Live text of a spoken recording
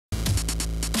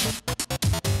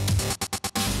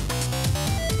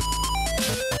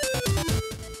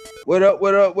What up,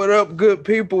 what up, what up, good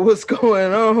people? What's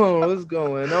going on? What's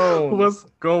going on? What's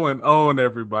going on,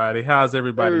 everybody? How's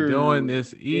everybody doing Sir.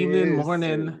 this evening, Yes,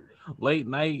 morning, sir. late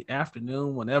night,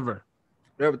 afternoon, whenever?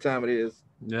 Whatever time it is.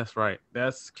 That's right.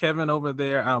 That's Kevin over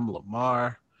there. I'm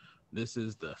Lamar. This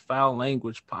is the Fowl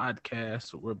Language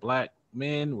Podcast. We're black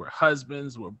men, we're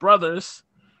husbands, we're brothers,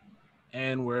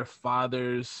 and we're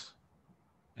fathers,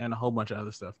 and a whole bunch of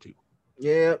other stuff too.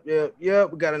 Yep.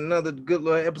 We got another good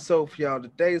little episode for y'all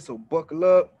today. So buckle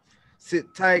up,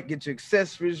 sit tight, get your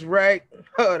accessories right.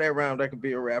 Oh, that rhymed. I could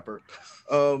be a rapper.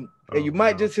 And you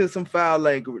might No. just hear some foul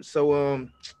language. So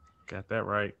Got that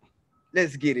right.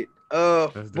 let's get it.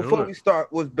 Let's do Before it. we start,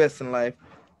 what's best in life?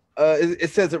 It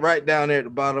says it right down there at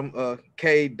the bottom.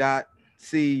 K.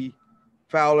 C.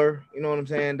 Fowler. You know what I'm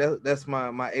saying? That's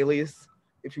my alias,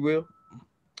 if you will.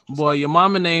 Boy, your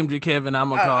mama named you Kevin. I'm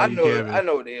gonna call I you know it. Kevin. I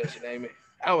know what it is. Your name.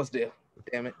 I was there.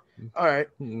 Damn it. All right.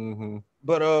 Mm-hmm.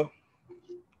 But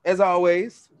as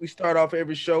always, we start off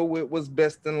every show with what's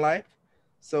best in life.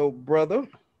 So, brother,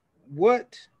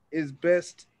 what is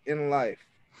best in life?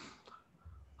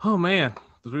 Oh man,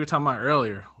 as we were talking about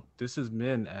earlier, this has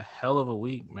been a hell of a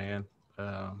week, man.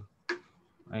 I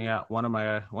got one of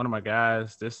my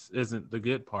guys. This isn't the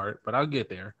good part, but I'll get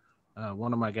there.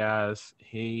 One of my guys,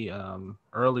 he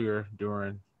earlier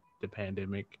during the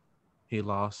pandemic, he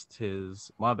lost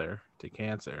his mother to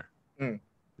cancer. Mm.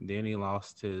 Then he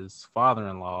lost his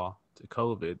father-in-law to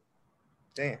COVID.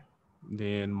 Damn.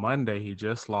 Then Monday he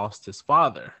just lost his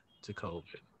father to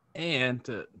COVID. And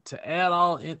to add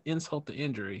all insult to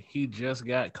injury, he just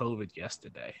got COVID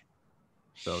yesterday.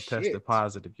 So Shit. tested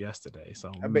positive yesterday.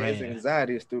 So I bet his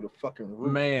anxiety is through the fucking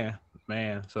roof.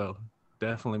 man. So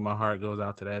definitely my heart goes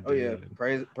out to that Oh dude. yeah, And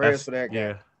prayers for that guy.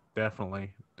 Yeah,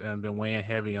 definitely. And been weighing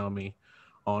heavy on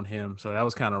him. So that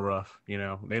was kind of rough. You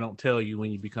know, they don't tell you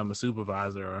when you become a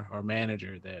supervisor or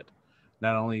manager that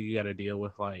not only you got to deal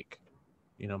with like,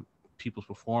 you know, people's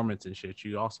performance and shit,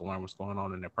 you also learn what's going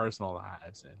on in their personal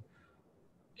lives, and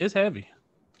it's heavy.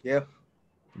 Yeah.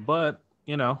 But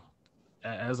you know,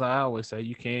 as I always say,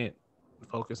 you can't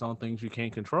focus on things you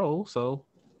can't control. So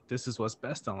this is what's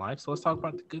best in life. So let's talk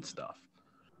about the good stuff.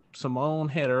 Simone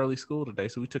had early school today,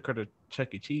 so we took her to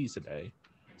Chuck E. Cheese today.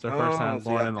 It's her first time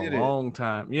So going y'all in a did it. long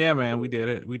time. Yeah, man, we did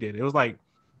it. It was like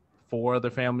 4 other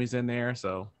families in there,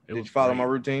 so it Did was you follow great. my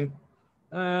routine?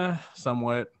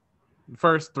 Somewhat.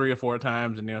 First 3 or 4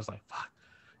 times, and then I was like, fuck,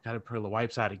 gotta pull the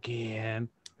wipes out again.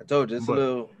 I told you it's a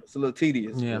little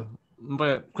tedious. Yeah,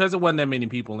 but because there wasn't that many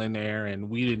people in there, and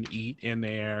we didn't eat in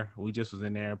there, we just was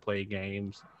in there and played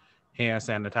games, hand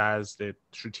sanitized at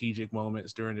strategic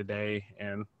moments during the day,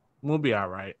 and we'll be all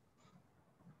right.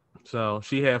 So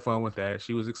she had fun with that.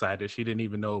 She was excited. She didn't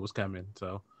even know it was coming.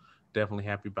 So definitely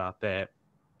happy about that.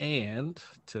 And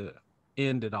to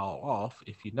end it all off,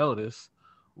 if you notice,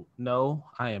 no,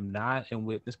 I am not in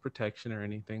witness protection or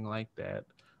anything like that.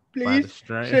 By the Please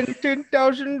strength. send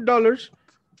 $10,000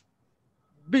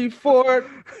 before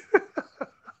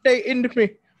they end me.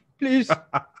 Please,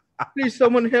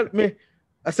 someone help me.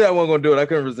 I said I wasn't gonna do it. I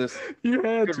couldn't resist. You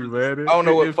had to, man. I don't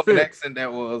know what It fucking fit. accent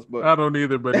that was, but I don't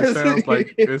either, but it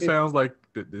sounds like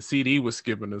the CD was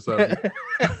skipping or something.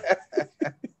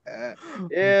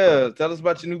 yeah. Tell us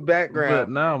about your new But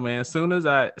background. no, man. As soon as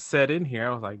I sat in here,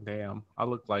 I was like, "Damn, I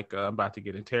look like I'm about to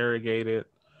get interrogated.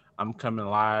 I'm coming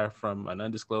live from an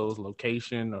undisclosed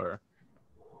location, or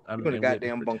I'm You in a in witness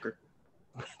goddamn bunker.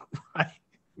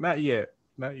 Not yet.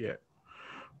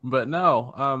 But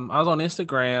no, I was on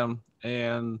Instagram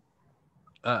and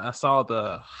I saw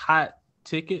the Hot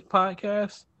Ticket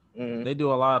podcast. Mhm. They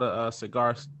do a lot of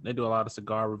cigars. They do a lot of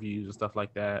cigar reviews and stuff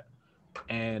like that.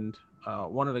 And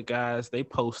one of the guys, they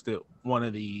posted one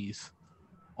of these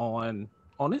on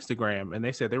Instagram, and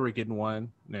they said they were getting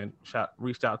one, and then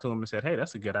reached out to him and said, "Hey,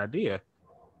 that's a good idea."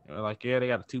 And we're like, "Yeah, they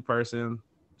got a 2-person.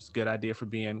 It's a good idea for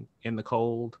being in the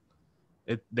cold."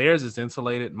 Theirs is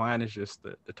insulated. Mine is just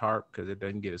the tarp because it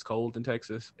doesn't get as cold in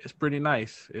Texas. It's pretty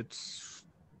nice. It's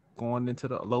going into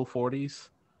the low 40s,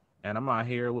 and I'm out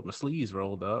here with my sleeves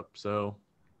rolled up, so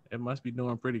it must be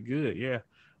doing pretty good. Yeah,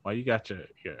 well, you got your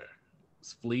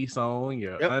fleece on,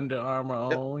 your Yep. Under Armour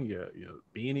on, your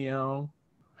beanie on.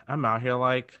 I'm out here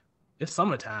like it's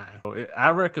summertime. So I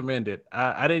recommend it.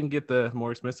 I didn't get the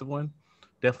more expensive one.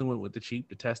 Definitely went with the cheap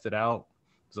to test it out.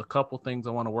 There's a couple things I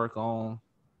want to work on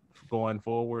going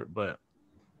forward, but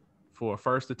for a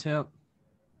first attempt,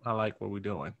 I like what we're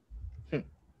doing.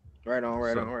 Right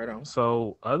on.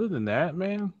 So other than that,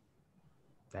 man,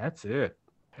 that's it.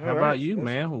 All How right, about you, so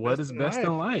man? What is best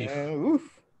in life? Man.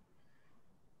 Oof.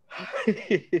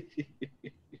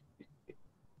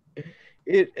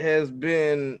 It has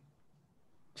been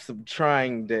some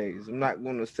trying days. I'm not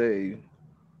gonna say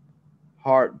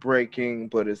heartbreaking,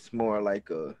 but it's more like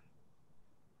it's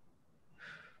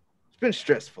been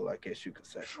stressful, I guess you could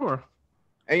say. Sure.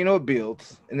 And it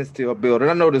builds, and it's still building.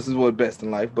 I know this is what's best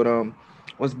in life, but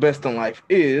what's best in life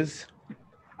is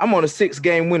I'm on a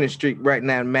 6-game winning streak right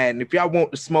now in Madden. If y'all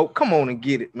want to smoke, come on and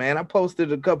get it, man. I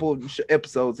posted a couple of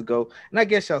episodes ago, and I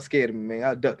guess y'all scared of me, man.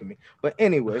 Y'all ducking me. But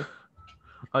anyway.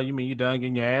 Oh, you mean you done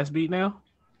getting your ass beat now?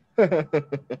 I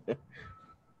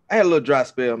had a little dry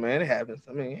spell, man. It happens.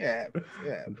 I mean, it happens.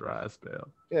 Yeah. Dry spell.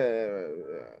 Yeah.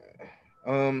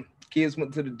 Kids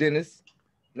went to the dentist.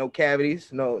 No cavities.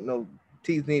 No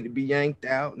teeth need to be yanked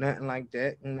out. Nothing like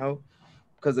that.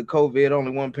 Because of COVID,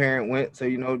 only one parent went. So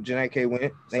Janae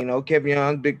went.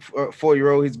 Kevion, big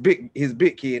 4-year-old, his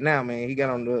big kid now, man. He got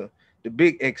on the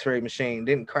big X-ray machine.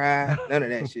 Didn't cry. None of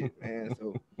that shit, man.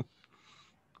 So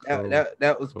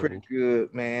that was pretty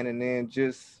good, man. And then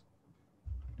just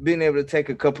being able to take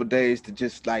a couple days to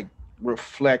just like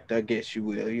reflect, I guess you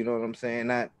will. You know what I'm saying?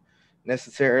 Not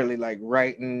necessarily like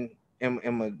writing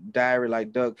in my diary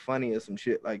like Doug Funny or some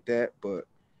shit like that, but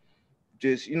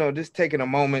just just taking a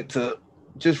moment to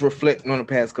just reflect on the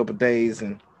past couple days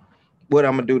and what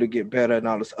I'm gonna do to get better and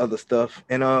all this other stuff.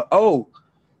 And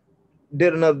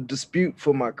did another dispute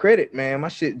for my credit, man. My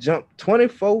shit jumped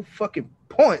 24 fucking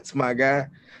points, my guy.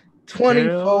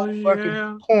 24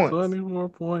 fucking points. 24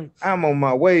 points. I'm on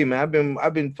my way, man.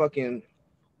 I've been fucking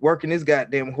working this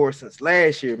goddamn horse since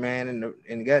last year, man.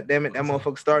 And goddamn it, that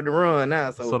motherfucker starting to run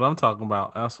now. So that's what I'm talking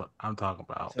about. That's what I'm talking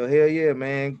about. So hell yeah,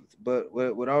 man. But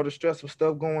with all the stressful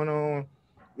stuff going on,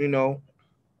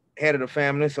 head of the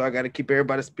family, so I got to keep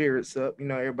everybody's spirits up.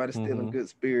 Everybody's still in good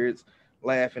spirits,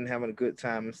 laughing, having a good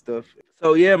time and stuff.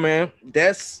 So yeah, man,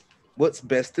 that's what's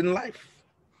best in life.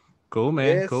 Cool,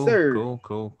 man. Yes, cool, sir.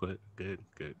 Cool. Good.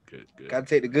 Gotta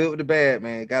take the good with the bad,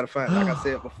 man. Gotta find, like I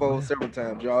said before several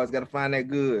times, you always gotta find that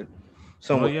good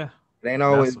somewhere. Oh, yeah. It ain't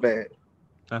always bad.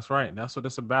 That's right. That's what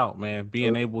it's about, man.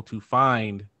 Being able to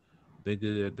find the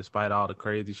good despite all the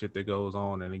crazy shit that goes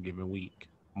on in a given week,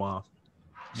 month,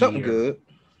 something year. Good.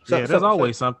 There's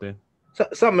always something.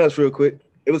 Something else real quick.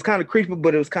 It was kind of creepy,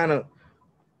 but it was kind of,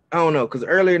 I don't know, because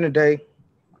earlier in the day,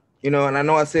 and I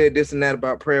know I said this and that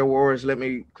about prayer warriors. Let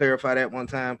me clarify that one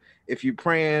time. If you're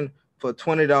praying for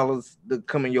 $20 to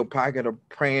come in your pocket, or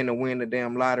praying to win the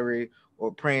damn lottery,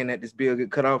 or praying that this bill get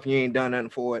cut off, you ain't done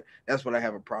nothing for it. That's what I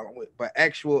have a problem with. But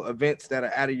actual events that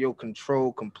are out of your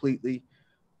control completely,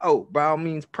 by all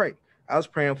means, pray. I was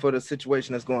praying for the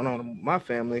situation that's going on in my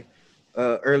family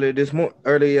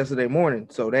early yesterday morning.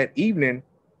 So that evening,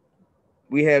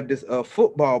 we have this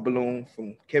football balloon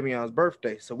from Kevion's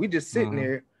birthday. So we just sitting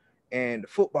there, and the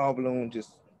football balloon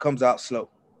just comes out slow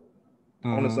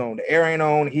on its own. The air ain't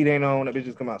on, the heat ain't on, it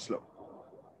just come out slow.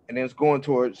 And then it's going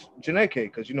towards Janae,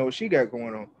 because you know what she got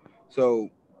going on. So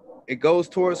it goes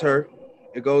towards her,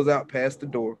 it goes out past the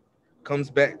door, comes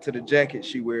back to the jacket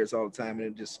she wears all the time, and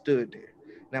it just stood there.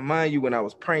 Now, mind you, when I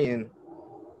was praying,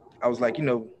 I was like,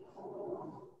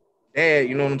 Dad,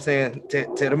 you know what I'm saying?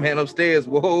 Tell the man upstairs,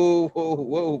 whoa,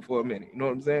 for a minute. You know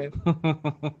what I'm saying?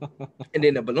 And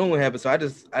then the balloon happened. So I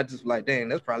just like, dang,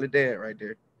 that's probably Dad right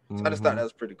there. So I just thought that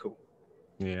was pretty cool.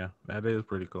 Yeah, that is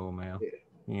pretty cool, man.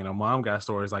 Yeah. Mom got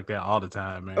stories like that all the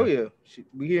time, man. Oh, yeah.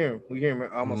 We hear him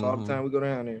almost all the time we go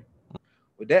down there.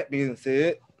 With that being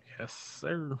said. Yes,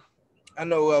 sir. I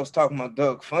know I was talking about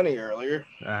Doug Funny earlier.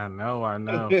 I know.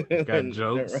 Got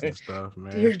jokes right? And stuff,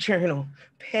 man. Dear Journal,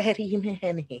 Patty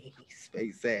Mayonnaise,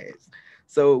 face ass.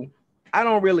 So I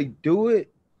don't really do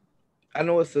it. I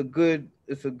know it's a good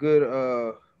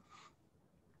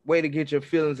way to get your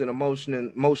feelings and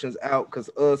emotions out, because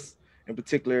us in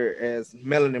particular as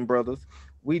melanin brothers,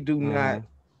 we do not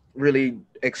really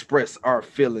express our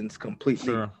feelings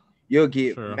completely. Sure. You'll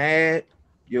get mad,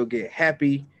 you'll get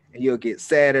happy, and you'll get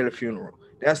sad at a funeral.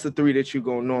 That's the three that you're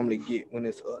going to normally get when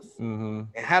it's us. And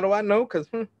how do I know? Because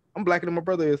I'm blacker than my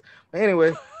brother is. But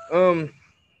anyway,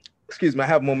 excuse me, I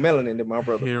have more melanin than my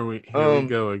brother. Here we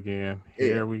go again.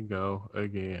 Here we go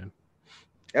again.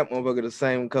 That motherfucker the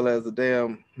same color as a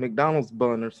damn McDonald's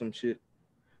bun or some shit.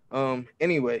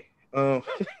 Anyway.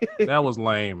 That was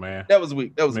lame, man. That was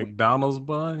weak. That was McDonald's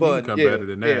bun? You come better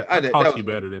than that. Yeah, I taught you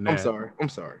better than that. I'm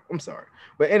sorry.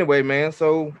 But anyway, man,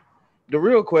 so the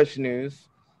real question is,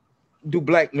 do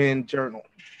black men journal?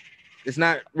 It's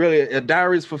not really a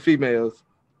diary is for females.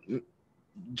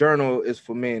 Journal is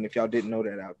for men, if y'all didn't know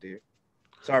that out there.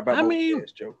 Sorry about my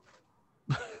joke.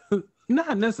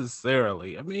 Not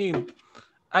necessarily. I mean,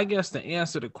 I guess to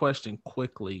answer the question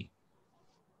quickly,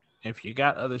 if you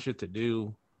got other shit to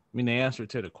do, the answer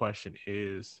to the question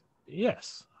is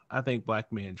yes. I think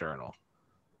black men journal.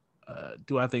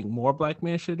 Do I think more black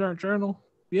men should journal?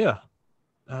 Yeah.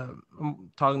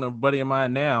 I'm talking to a buddy of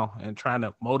mine now and trying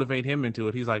to motivate him into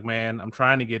it. He's like, man, I'm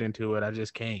trying to get into it. I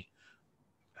just can't.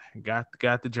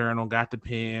 Got the journal, got the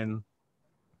pen.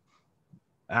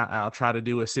 I'll try to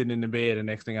do it sitting in the bed, and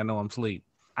next thing I know, I'm asleep.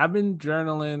 I've been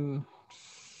journaling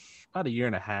about a year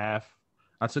and a half.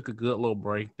 I took a good little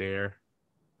break there.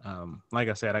 Like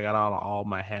I said, I got all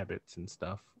my habits and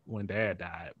stuff when Dad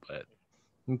died, but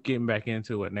I'm getting back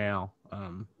into it now.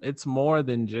 It's more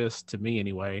than just, to me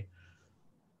anyway.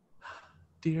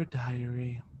 Dear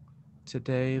diary,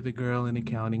 today the girl in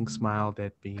accounting smiled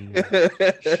at me.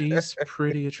 She's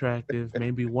pretty attractive.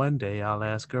 Maybe one day I'll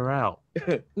ask her out.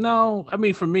 No, I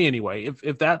mean, for me anyway,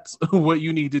 if that's what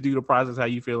you need to do to process how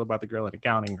you feel about the girl in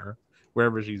accounting or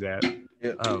wherever she's at,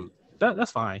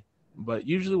 that's fine. But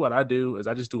usually what I do is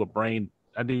I just do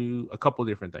I do a couple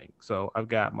different things. So I've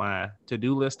got my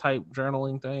to-do list type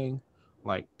journaling thing,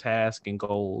 like tasks and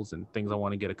goals and things I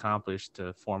want to get accomplished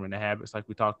to form into habits like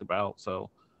we talked about. So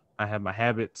I have my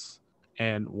habits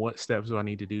and what steps do I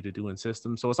need to do in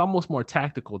systems. So it's almost more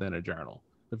tactical than a journal.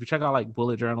 If you check out like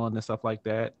bullet journaling and stuff like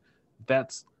that,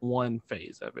 that's one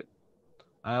phase of it.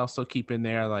 I also keep in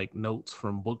there like notes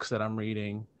from books that I'm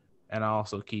reading, and I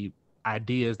also keep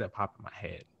ideas that pop in my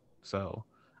head. So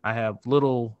I have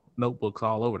little notebooks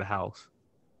all over the house,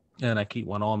 and I keep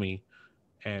one on me.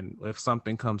 And if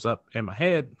something comes up in my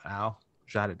head, I'll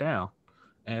jot it down.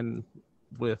 And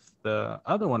with the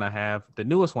other one I have, the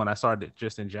newest one I started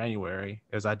just in January,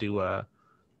 is I do a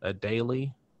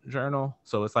daily journal.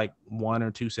 So it's like 1 or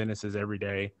 2 sentences every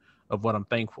day of what I'm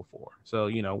thankful for. So,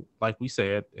 like we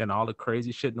said, in all the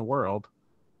crazy shit in the world,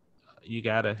 you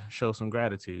got to show some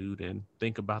gratitude and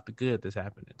think about the good that's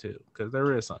happening too, because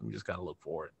there is something. You just got to look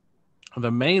for it.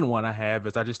 The main one I have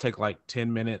is I just take like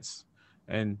 10 minutes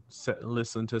and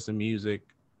listen to some music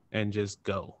and just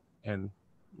go. And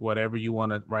whatever you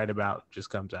want to write about just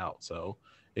comes out. So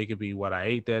it could be what I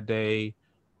ate that day,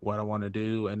 what I want to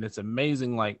do. And it's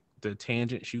amazing, like the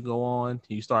tangents you go on.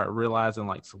 You start realizing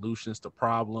like solutions to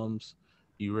problems.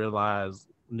 You realize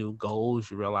new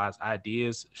goals, you realize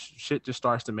ideas, shit just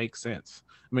starts to make sense.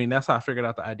 I mean, that's how I figured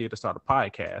out the idea to start a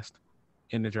podcast,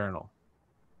 in the journal,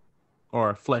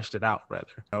 or fleshed it out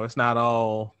rather. It's not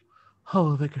all,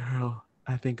 oh, the girl,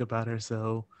 I think about her.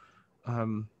 So,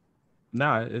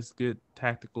 it's good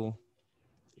tactical,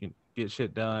 get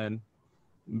shit done,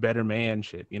 better man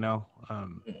shit,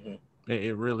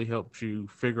 it really helps you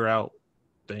figure out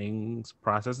things,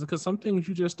 processes, because some things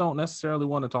you just don't necessarily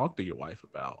want to talk to your wife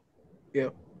about.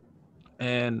 Yep.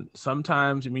 And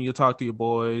sometimes, you'll talk to your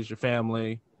boys, your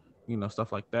family,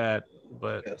 stuff like that.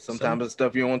 But sometimes it's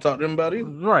stuff you don't want to talk to them about either.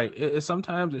 Right. It's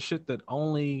sometimes it's shit that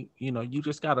only, you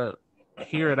just got to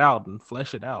hear it out and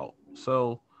flesh it out.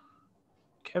 So,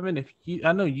 Kevin,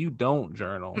 I know you don't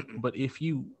journal, but if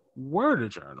you were to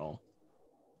journal,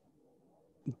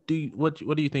 what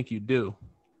do you think you do?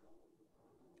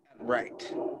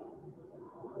 Right.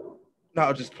 No,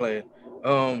 I'll just play it.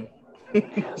 Oh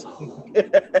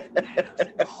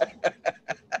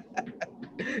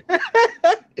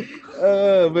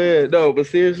man, no, but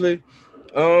seriously,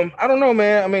 I don't know,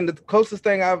 man. I mean, the closest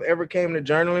thing I've ever came to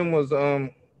journaling was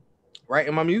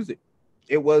writing my music.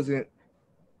 It wasn't,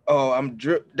 oh, I'm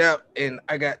dripped out and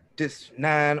I got this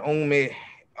 9 on me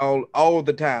all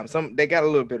the time. They got a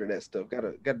little bit of that stuff.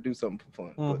 Gotta do something for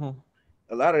fun. Mm-hmm.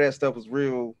 But a lot of that stuff was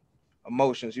real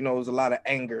emotions. It was a lot of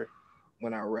anger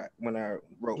when I wrote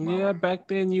my Yeah, back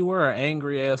then you were an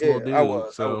angry ass little dude. I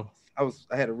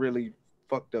had a really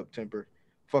fucked up temper,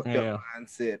 up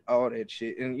mindset, all that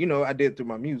shit. And I did through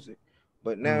my music.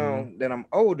 But now that I'm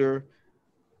older,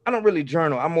 I don't really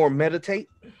journal. I more meditate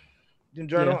than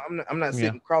journal. Yeah. I'm not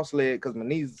sitting cross-legged because my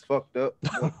knees is fucked up.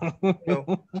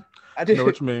 But, I just know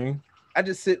what you mean. I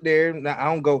just sit there. Now I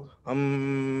don't go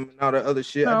and all the other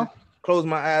shit. No. I just close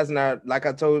my eyes and like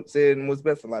I said in What's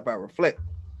Best in Life, I reflect.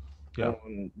 Yeah.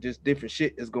 Just different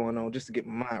shit is going on just to get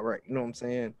my mind right. You know what I'm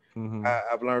saying? Mm-hmm.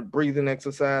 I've learned breathing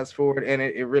exercise for it, and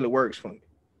it really works for me.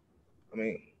 I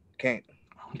mean, can't.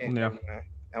 Yeah.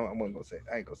 I wasn't gonna say.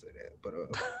 I ain't gonna say that, but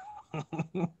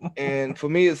and for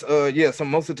me, it's so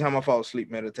most of the time I fall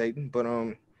asleep meditating, but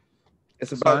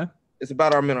it's about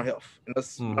our mental health, and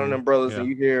that's one of them brothers. And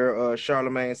you hear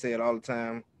Charlemagne say it all the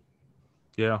time.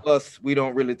 Yeah. Plus, we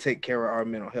don't really take care of our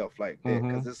mental health like that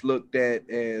because it's looked at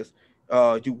as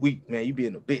you weak, man. You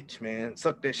being a bitch, man.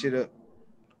 Suck that shit up.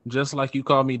 Just like you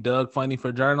call me Doug funny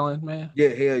for journaling, man. Yeah,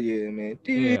 hell yeah, man.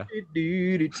 Yeah.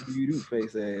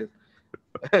 Face ass.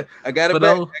 I got it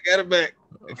back.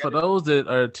 For those that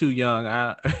are too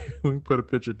young, we put a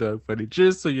picture of Doug funny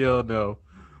just so y'all know.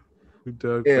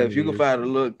 Doug Yeah, if you can Funny is find a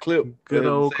little clip, good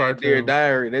old saying Dear cartoon.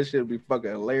 Diary, that should be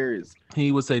fucking hilarious.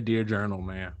 He would say Dear Journal,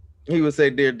 man. He would say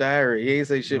Dear Diary. He ain't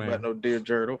say shit about Man. no Dear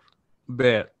Journal.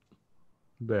 Bet.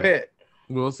 Bet.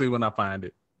 We'll see when I find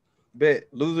it. Bet.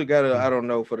 Loser got a I don't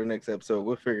know for the next episode.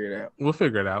 We'll figure it out. We'll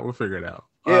figure it out.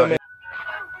 Yeah, man.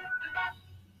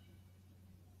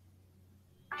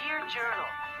 Dear Journal,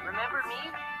 remember me?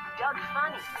 Doug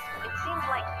Funny. It seems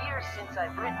like years since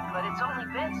I've written, but it's only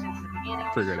been since the beginning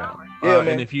of Figure the it out. summer. Yeah, man.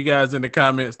 And if you guys in the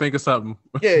comments think of something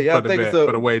Yeah, y'all for the think of bet, something.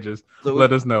 for the wages, So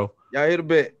let us know. Y'all hit a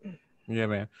bet. Yeah,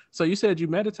 man. So you said you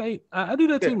meditate? I do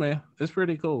that too, man. It's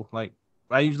pretty cool. Like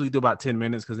I usually do about 10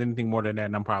 minutes because anything more than that,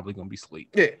 and I'm probably gonna be asleep.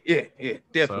 Yeah,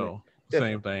 definitely. So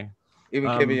Definitely. same thing.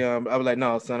 Even Kevin, I was like,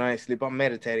 no, son, I ain't sleep. I'm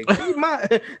meditating.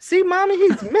 See, mommy,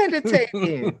 he's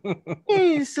meditating. He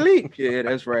ain't sleep. Yeah,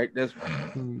 that's right. That's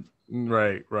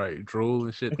right. Drool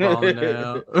and shit falling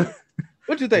down.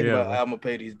 What you think about? I'm gonna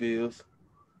pay these bills.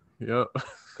 Yep.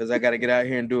 Because I got to get out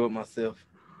here and do it myself.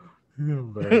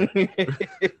 But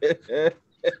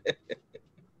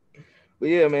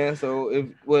yeah, man. So if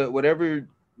whatever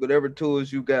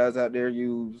tools you guys out there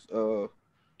use,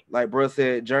 like bro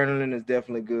said, journaling is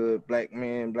definitely good. Black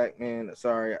men,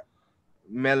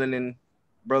 melanin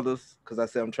brothers, because I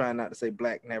said I'm trying not to say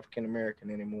black and African American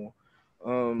anymore.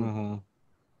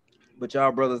 But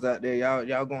y'all brothers out there,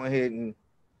 y'all go ahead and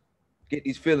get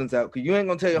these feelings out, because you ain't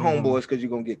gonna tell your homeboys because you're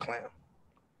gonna get clowned.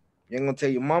 You ain't gonna tell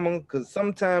your mama, because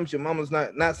sometimes your mama's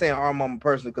not saying our mama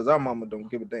personally, because our mama don't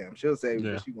give a damn. She'll say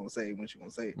what she gonna say when she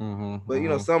gonna say it. But you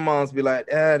know, some moms be like,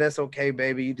 that's okay,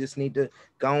 baby. You just need to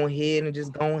go ahead and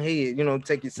just go ahead. You know,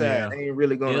 take your side. Yeah. They ain't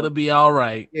really gonna. It'll be all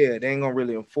right. Yeah, they ain't gonna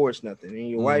really enforce nothing. And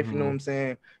your wife, you know what I'm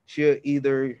saying? She'll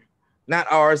either, not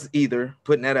ours either,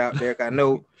 putting that out there. I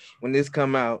know when this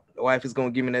come out, the wife is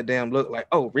gonna give me that damn look like,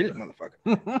 oh, really, motherfucker?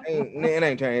 It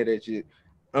ain't trying to hear that shit.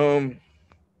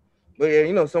 But yeah,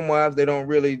 you know, some wives, they don't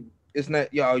really, it's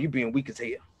not, y'all, you being weak as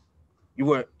hell.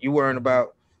 You worrying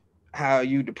about how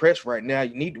you depressed right now.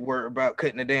 You need to worry about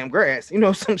cutting the damn grass, you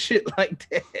know, some shit like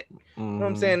that. You know what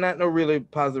I'm saying? Not no really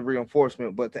positive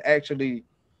reinforcement, but to actually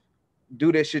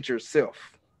do that shit yourself.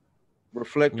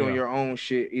 Reflect on your own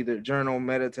shit, either journal,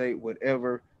 meditate,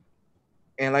 whatever.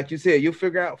 And like you said, you'll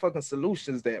figure out fucking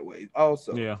solutions that way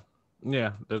also.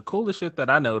 Yeah. The coolest shit that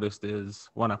I noticed is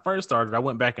when I first started, I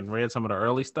went back and read some of the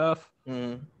early stuff,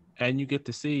 and you get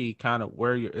to see kind of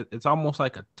where it's almost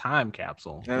like a time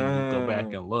capsule. When you go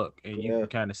back and look, and you can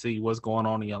kind of see what's going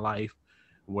on in your life,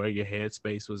 where your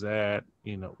headspace was at,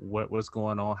 you know, what's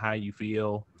going on, how you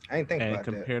feel. I ain't think about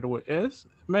compared to what is,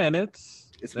 man, it's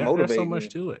motivating. There's so much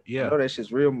to it. Yeah. I know that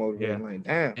shit's real motivating. Like,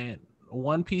 damn. And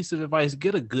one piece of advice,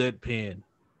 get a good pen.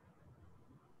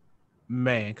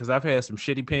 Man, because I've had some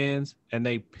shitty pens and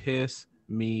they piss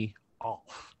me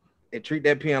off. They treat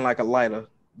that pen like a lighter.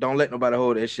 Don't let nobody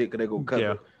hold that shit because they go cut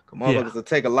it. Motherfuckers will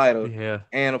take a lighter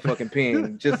and a fucking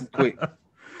pen just as quick.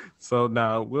 So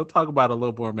now we'll talk about it a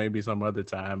little more maybe some other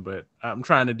time, but I'm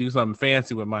trying to do something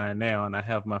fancy with mine now, and I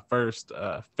have my first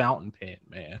fountain pen,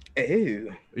 man.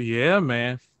 Ew. Yeah,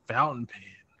 man. Fountain pen.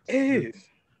 Ew.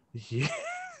 Yeah.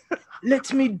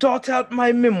 Let me dot out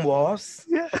my memoirs.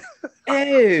 Yeah.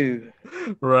 Ew.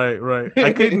 Right.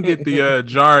 I couldn't get the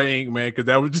jar of ink, man, because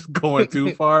that was just going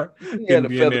too far. Yeah, the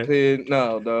feather pen.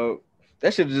 No, dog.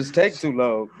 That should just take too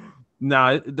long.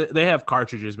 No, they have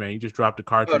cartridges, man. You just drop the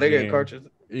cartridge. Oh, they got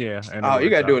cartridges. Yeah. And you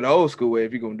gotta do it the old school way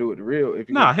if you're gonna do it the real.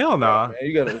 Hell no.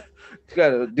 You gotta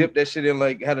dip that shit in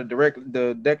like how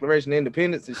the Declaration of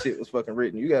Independence and shit was fucking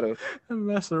written. You gotta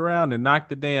mess around and knock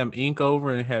the damn ink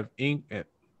over and have ink.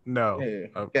 No,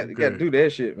 gotta do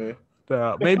that shit, man.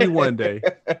 Maybe one day.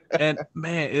 And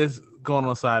man, it's going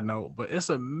on a side note, but it's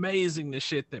amazing the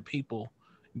shit that people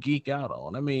geek out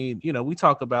on. I mean, you know, we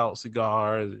talk about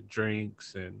cigars and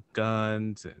drinks and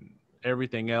guns and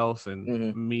everything else,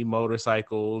 and me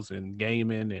motorcycles and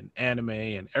gaming and anime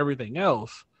and everything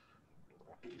else.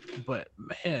 But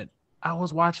man, I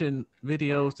was watching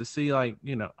videos to see, like,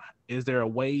 you know, is there a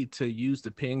way to use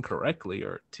the pen correctly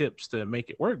or tips to make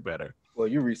it work better? Well,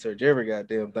 you research every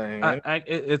goddamn thing.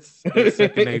 It's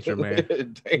second nature,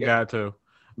 man. You got to,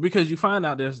 because you find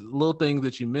out there's little things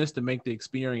that you miss to make the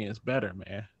experience better,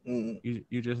 man.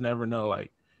 You just never know.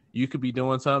 Like, you could be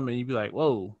doing something and you'd be like,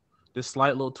 whoa, this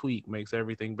slight little tweak makes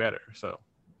everything better. So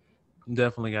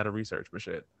definitely got to research my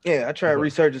shit. Yeah, I tried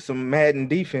researching some Madden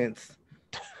defense,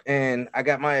 and I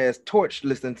got my ass torched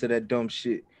listening to that dumb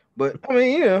shit. But I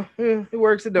mean, it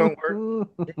works, it don't work.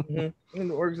 It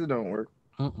works, it don't work.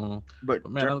 But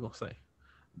man, I was gonna say,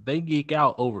 they geek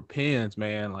out over pens,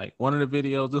 man. Like, one of the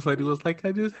videos, this lady was like,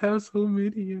 I just have so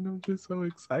many and I'm just so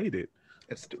excited.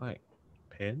 It's like,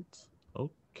 pens?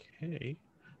 Okay.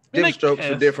 Different strokes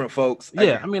for different folks.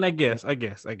 Yeah, I guess.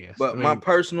 But my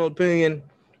personal opinion,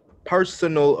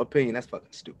 that's fucking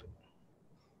stupid.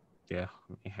 Yeah,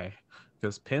 hey,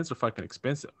 because pens are fucking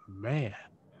expensive, man.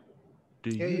 Do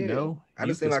you know? I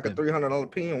just seen like a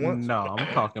 $300 pen once. No, I'm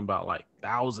talking about like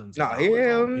thousands of dollars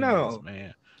on pens, no,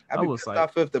 man. I was like,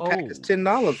 off if the pack is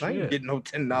 $10. I ain't getting no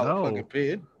 $10 fucking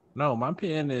pen. No, my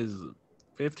pen is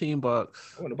 $15.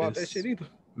 I wouldn't have bought that shit either.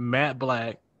 Matte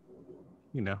black,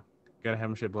 gotta have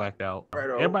my shit blacked out. Right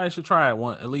on. Everybody should try it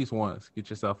at least once. Get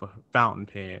yourself a fountain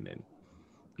pen and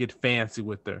get fancy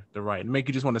with the writing. Make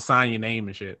you just want to sign your name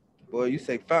and shit. Boy, you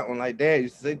say fountain like Dad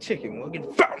used to say chicken. We'll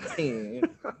get fountain pen.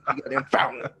 You got them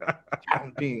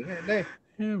fountain pen.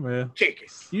 Yeah, man. Chicken.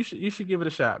 You should give it a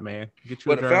shot, man. Get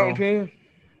you a fountain pen.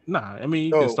 Nah,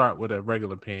 you can start with a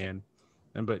regular pen,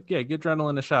 but yeah, get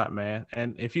journaling a shot, man.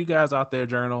 And if you guys out there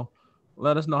journal,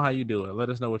 let us know how you do it. Let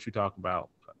us know what you talk about,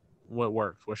 what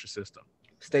works, what's your system.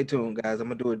 Stay tuned, guys. I'm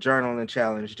gonna do a journaling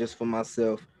challenge just for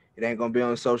myself. It ain't gonna be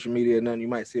on social media or nothing. You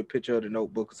might see a picture of the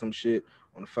notebook or some shit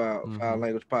on the Fowl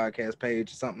Language Podcast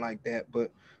page or something like that.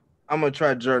 But I'm gonna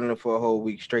try journaling for a whole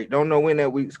week straight. Don't know when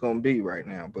that week's gonna be right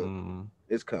now, but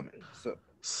it's coming.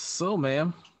 So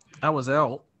man, I was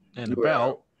out and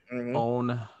about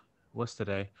on what's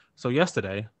today? So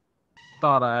yesterday,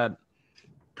 thought I'd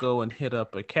go and hit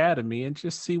up Academy and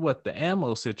just see what the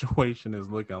ammo situation is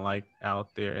looking like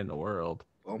out there in the world.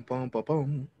 Boom, boom, boom,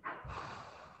 boom.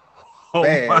 Oh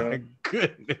my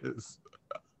goodness.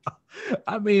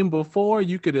 Before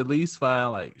you could at least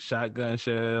find like shotgun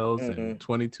shells and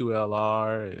 22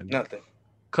 LR and nothing.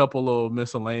 Couple of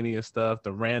miscellaneous stuff,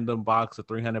 the random box of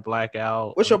 300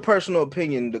 blackout. What's your personal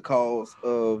opinion, the cause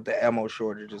of the ammo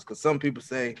shortages? Because some people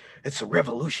say it's a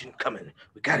revolution coming.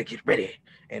 We got to get ready.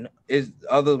 And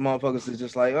other motherfuckers is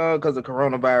just like, because of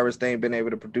coronavirus, they ain't been able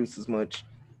to produce as much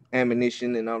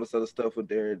ammunition and all this other stuff with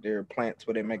their plants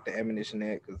where they make the ammunition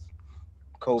at because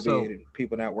COVID and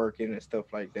people not working and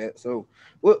stuff like that. So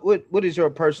what is your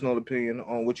personal opinion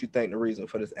on what you think the reason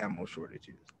for this ammo shortage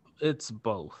is? It's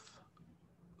both.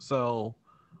 So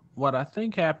what I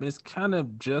think happened is kind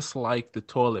of just like the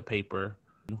toilet paper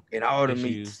and all the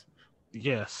meats.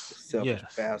 Yes. Selfish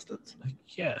bastards.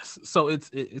 Yes. So it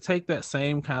take that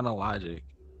same kind of logic,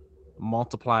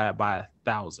 multiply it by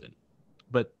 1,000.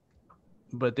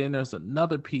 But then there's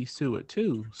another piece to it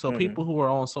too. So people who are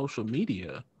on social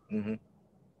media and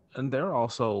they're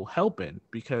also helping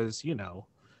because,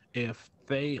 if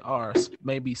they are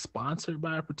maybe sponsored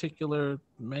by a particular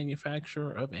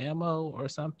manufacturer of ammo or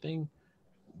something,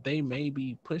 they may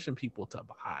be pushing people to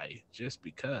buy just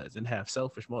because and have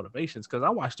selfish motivations. Because I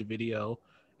watched a video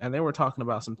and they were talking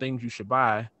about some things you should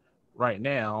buy right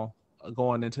now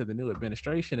going into the new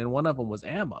administration. And one of them was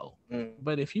ammo.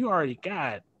 But if you already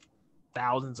got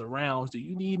thousands of rounds, do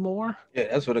you need more? Yeah,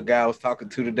 that's what a guy was talking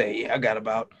to today. Yeah, I got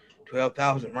about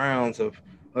 12,000 rounds of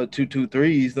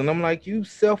 223s, and I'm like, you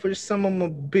selfish son of a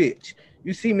bitch.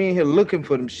 You see me in here looking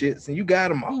for them shits, and you got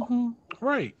them all.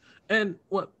 Right. And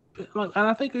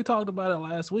I think we talked about it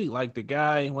last week. Like the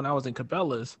guy when I was in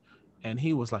Cabela's, and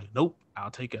he was like, "Nope, I'll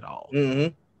take it all."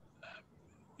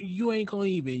 You ain't gonna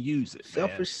even use it.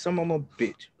 Selfish son of a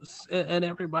bitch. And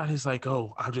everybody's like,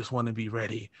 "Oh, I just want to be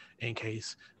ready in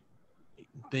case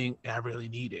I really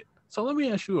need it." So let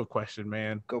me ask you a question,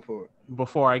 man. Go for it.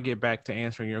 Before I get back to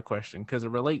answering your question, because it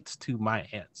relates to my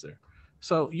answer.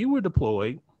 So you were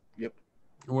deployed. Yep.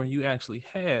 Where you actually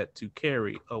had to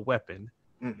carry a weapon,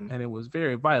 and it was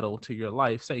very vital to your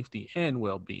life, safety, and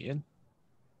well-being.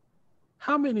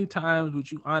 How many times would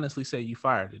you honestly say you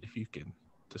fired it, if you can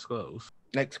disclose?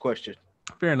 Next question.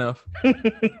 Fair enough.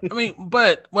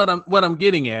 But what I'm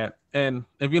getting at, and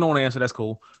if you don't want to answer, that's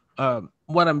cool.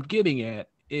 What I'm getting at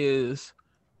is,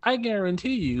 I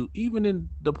guarantee you, even in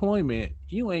deployment,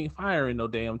 you ain't firing no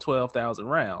damn 12,000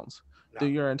 rounds through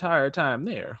your entire time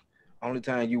there. Only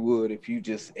time you would if you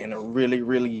just in a really,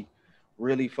 really,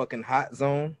 really fucking hot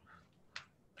zone.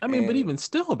 But even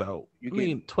still though,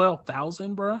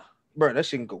 12,000, bro, that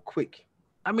shit can go quick.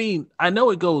 I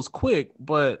know it goes quick,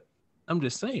 but I'm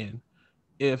just saying,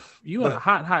 if you in a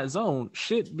hot zone,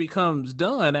 shit becomes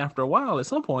done after a while at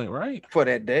some point, right? For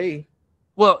that day.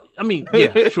 Well,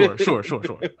 yeah, sure.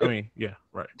 Yeah,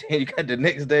 right. Then you got the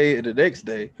next day and the next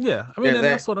day. Yeah,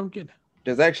 that's what I'm getting.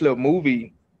 There's actually a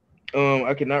movie.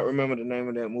 I cannot remember the name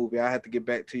of that movie. I have to get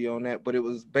back to you on that. But it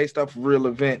was based off a real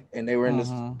event, and they were in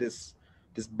this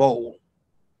bowl.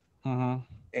 And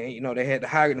they had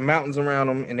the mountains around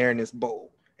them, and they're in this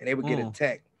bowl, and they would get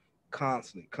attacked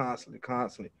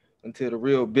constantly until the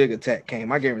real big attack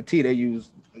came. I guarantee they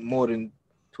used more than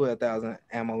 12,000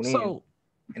 ammo. So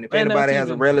And if And that's anybody has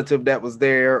a even- relative that was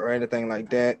there or anything like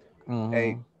that, Mhm.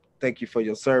 hey, thank you for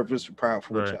your service. We're proud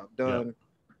for what Right. y'all done.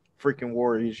 Freaking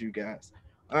warriors, you guys.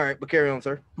 All right, but carry on,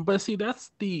 sir. But see,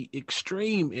 that's the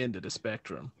extreme end of the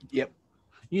spectrum. Yep.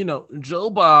 You know, Joe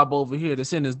Bob over here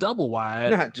that's in his double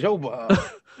wide Not Joe Bob.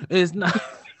 is not.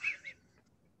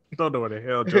 Don't know where the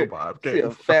hell Joe Bob See came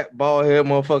a from. fat bald head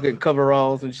motherfucking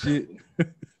coveralls and shit.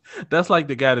 That's like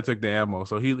the guy that took the ammo.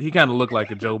 So he kind of looked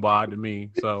like a Joe Bob to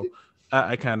me. So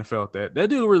I kind of felt that. That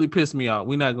dude really pissed me off.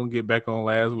 We're not gonna get back on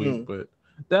last week, but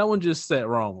that one just sat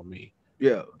wrong with me.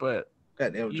 Yeah. But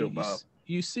Goddamn Joe Bob.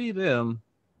 You see them,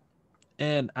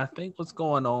 and I think what's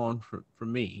going on for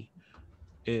me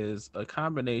is a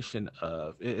combination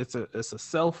of it's a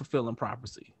self-fulfilling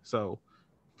prophecy. So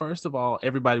first of all,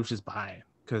 everybody was just buying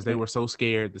because they were so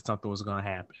scared that something was going to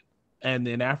happen. And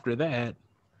then after that,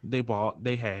 they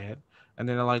had, and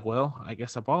then they're like, well, I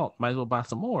guess I bought, might as well buy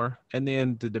some more. And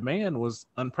then the demand was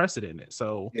unprecedented.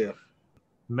 So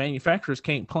manufacturers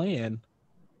can't plan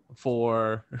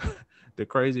for the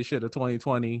crazy shit of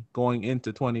 2020 going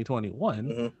into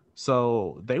 2021.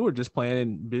 So they were just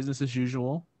planning business as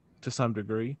usual to some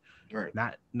degree, right?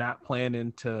 Not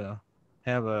planning to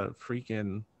have a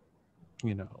freaking,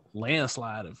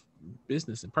 landslide of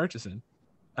business and purchasing.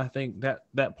 I think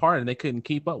that part, and they couldn't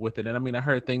keep up with it. And I mean, I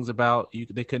heard things about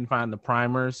they couldn't find the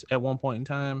primers at one point in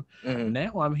time.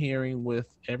 Now I'm hearing with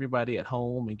everybody at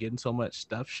home and getting so much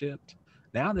stuff shipped.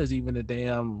 Now there's even a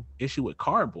damn issue with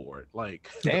cardboard. Like,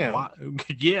 damn.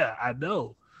 Yeah, I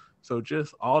know. So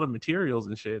just all the materials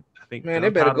and shit. I think, man, they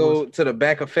better go to the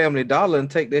back of Family Dollar and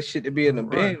take that shit to be in the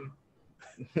bin.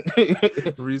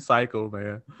 Recycle,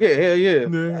 man. Yeah, hell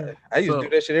yeah. I used to do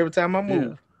that shit every time I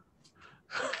move.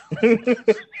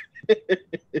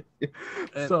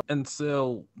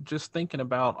 So just thinking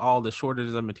about all the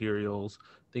shortages of materials,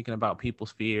 thinking about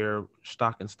people's fear,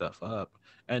 stocking stuff up,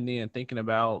 and then thinking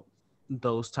about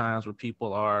those times where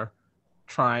people are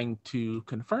trying to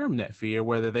confirm that fear,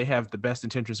 whether they have the best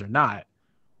intentions or not,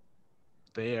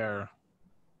 they're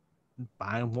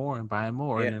buying more and buying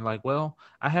more. And they're like, well,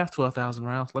 I have 12,000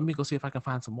 rounds. Let me go see if I can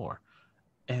find some more.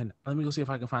 And let me go see if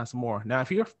I can find some more. Now,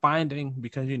 if you're finding,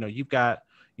 because,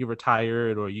 you're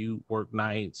retired or you work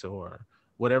nights or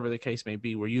whatever the case may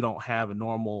be, where you don't have a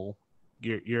normal,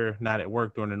 you're not at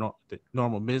work during the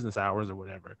normal business hours or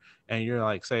whatever. And you're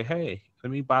like, say, hey,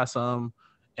 let me buy some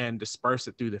and disperse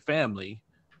it through the family.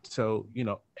 So,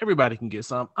 everybody can get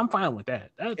some. I'm fine with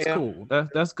that. That's cool.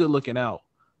 That's good looking out.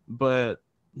 But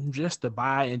just to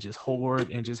buy and just hoard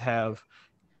and just have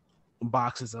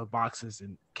boxes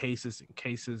and cases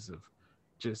of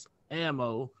just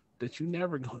ammo that you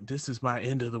never go, this is my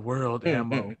end of the world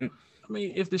ammo. I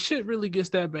mean, if the shit really gets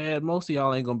that bad, most of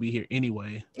y'all ain't gonna be here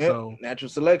anyway. So natural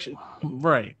selection.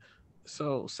 Right.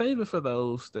 So save it for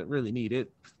those that really need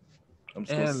it. I'm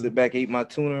just gonna sit back, eat my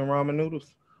tuna and ramen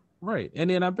noodles. Right. And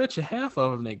then I bet you half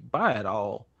of them, they buy it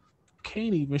all,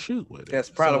 can't even shoot with it. That's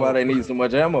probably why they need so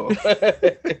much ammo.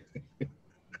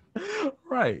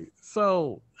 Right.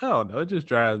 So I don't know. It just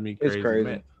drives me crazy. It's crazy.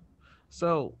 Man.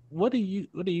 So what do you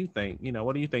think?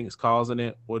 What do you think is causing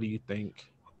it? What do you think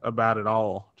about it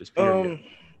all? Just period.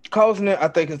 Causing it, I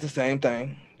think it's the same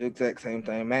thing. The exact same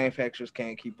thing. Manufacturers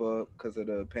can't keep up because of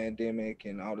the pandemic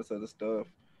and all this other stuff.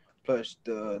 Plus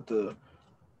the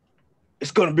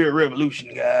it's gonna be a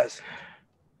revolution, guys.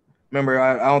 Remember,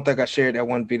 I don't think I shared that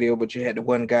one video, but you had the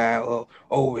one guy,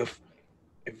 if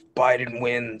Biden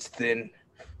wins, then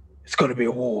it's gonna be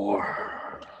a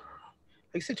war.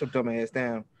 Like, sit your dumb ass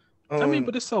down. I mean,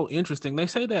 but it's so interesting. They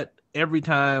say that every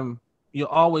time, you'll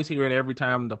always hear it every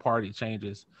time the party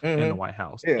changes in the White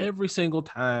House. Yeah. Every single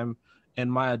time in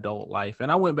my adult life. And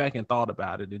I went back and thought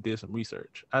about it and did some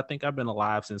research. I think I've been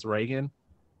alive since Reagan.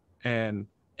 And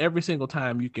every single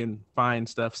time you can find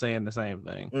stuff saying the same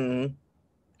thing.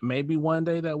 Maybe one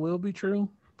day that will be true,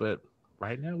 but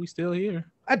right now we still here.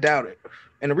 I doubt it.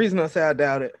 And the reason I say I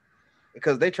doubt it,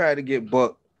 because they tried to get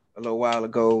Buck a little while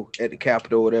ago at the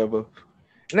Capitol or whatever.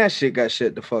 And that shit got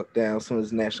shut the fuck down as soon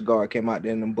as the National Guard came out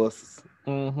there in them buses.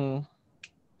 As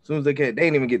soon as they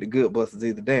didn't even get the good buses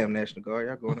either. Damn, National Guard,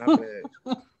 y'all going out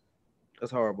bad.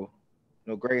 That's horrible.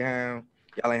 No Greyhound.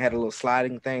 Y'all ain't had a little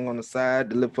sliding thing on the side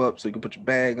to lift up so you can put your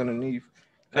bag underneath.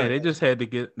 Hey, they just had to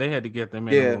get them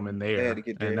in there. They had to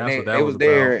get there. And that's what that was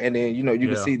there, about. and then you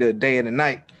can see the day and the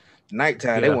night.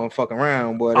 Nighttime, they weren't fucking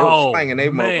around, boy. They were slanging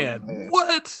their man.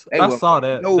 What? I saw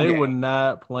that. They were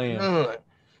not playing. None.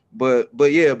 But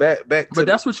yeah, back to. But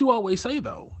that's what you always say,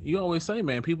 though. You always say,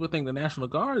 man, people think the National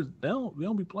Guard they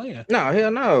don't be playing. No,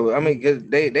 hell no. I mean,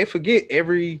 they forget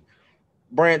every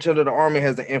branch of the army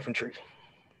has the infantry,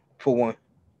 for one.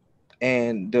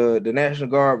 And the National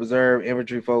Guard, Reserve,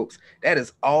 infantry folks, that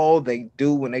is all they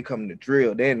do when they come to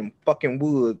drill. They're in them fucking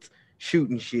woods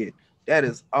shooting shit. That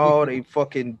is all they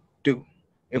fucking do.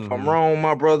 If I'm wrong,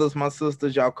 my brothers, my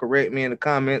sisters, y'all correct me in the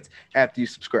comments after you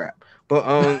subscribe.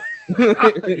 But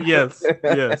yes.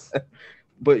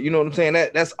 But you know what I'm saying?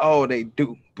 That's all they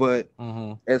do. But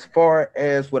as far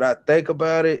as what I think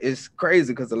about it, it's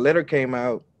crazy because the letter came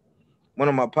out. One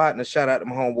of my partners, shout out to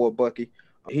my homeboy Bucky.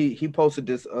 He posted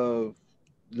this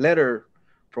letter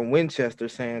from Winchester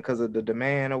saying because of the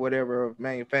demand or whatever of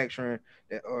manufacturing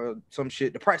or some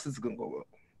shit, the prices are gonna go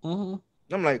up.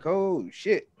 I'm like, oh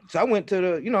shit. So I went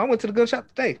to the gun shop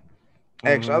today.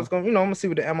 Actually, I was going, I'm gonna see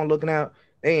what the ammo looking out.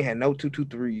 They ain't had no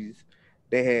 223s.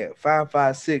 They had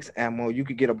 5.56 ammo. You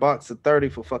could get a box of 30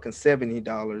 for fucking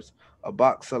 $70. A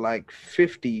box of like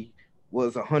 50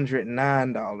 was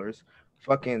 $109.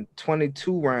 Fucking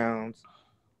 22 rounds.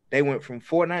 They went from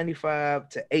 $4.95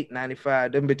 to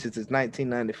 $8.95. Them bitches is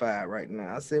 $19.95 right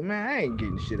now. I said, man, I ain't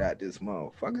getting shit out this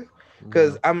motherfucker.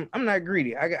 Cause I'm not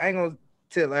greedy. I ain't gonna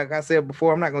tell, like I said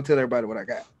before, I'm not gonna tell everybody what I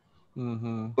got.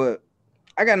 But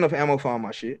I got enough ammo for all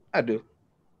my shit. I do.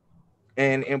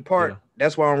 And in part,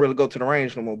 that's why I don't really go to the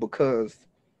range no more because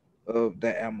of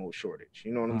that ammo shortage.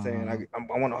 You know what I'm saying? I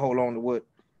want to hold on to what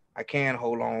I can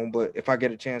hold on, but if I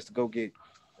get a chance to go get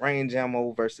range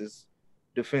ammo versus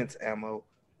defense ammo,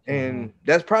 and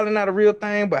that's probably not a real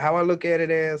thing, but how I look at it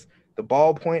as the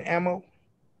ballpoint ammo,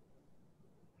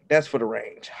 that's for the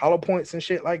range. Hollow points and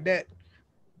shit like that,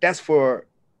 that's for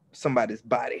somebody's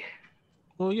body.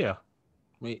 Well, yeah.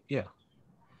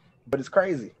 But it's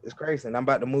crazy. It's crazy. And I'm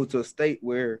about to move to a state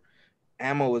where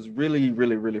ammo is really,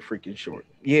 really, really freaking short.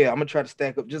 Yeah, I'm gonna try to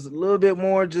stack up just a little bit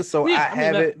more just so I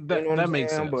have it. That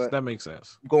makes sense. But that makes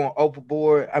sense. Going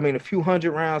overboard, I mean, a few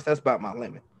hundred rounds, that's about my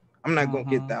limit. I'm not gonna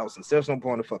get thousands. There's no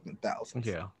point in fucking thousands.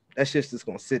 Yeah. That shit's just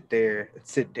gonna sit there,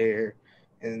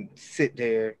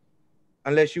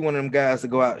 unless you one of them guys to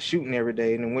go out shooting every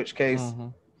day. And in which case,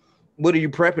 what are you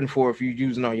prepping for if you're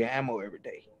using all your ammo every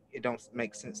day? It don't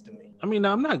make sense to me. I mean,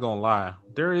 I'm not gonna lie.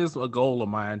 There is a goal of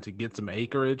mine to get some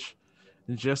acreage,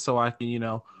 just so I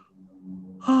can,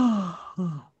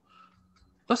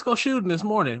 let's go shooting this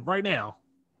morning, right now.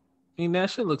 I mean, that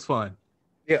shit looks fun.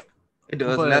 Yeah, it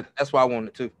does. And that's why I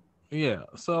wanted to. Yeah.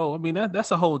 So I mean,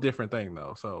 that's a whole different thing,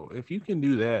 though. So if you can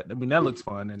do that, I mean, that looks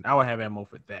fun, and I would have ammo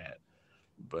for that.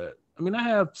 But I mean, I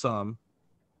have some,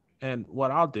 and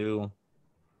what I'll do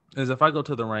is if I go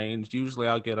to the range, usually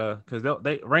I'll get because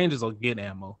ranges will get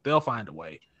ammo. They'll find a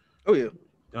way. Oh yeah.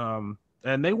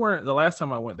 And they weren't, the last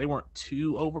time I went, they weren't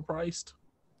too overpriced.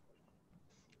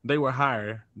 They were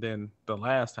higher than the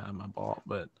last time I bought,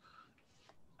 but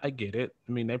I get it.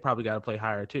 I mean, they probably got to play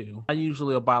higher too. I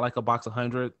usually will buy like a box of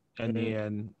 100 and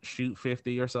then shoot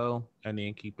 50 or so, and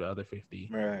then keep the other 50.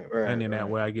 Right. And then that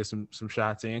way I get some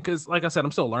shots in. Because like I said,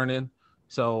 I'm still learning,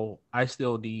 so I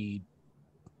still need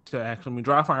to actually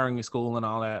dry firing in school and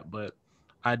all that, but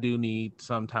I do need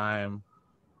some time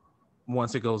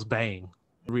once it goes bang,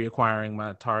 reacquiring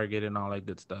my target and all that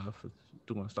good stuff,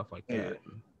 doing stuff like that.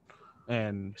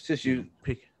 And it's just you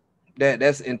pick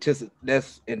that's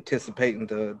anticipating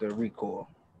the recoil.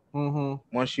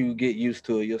 Once you get used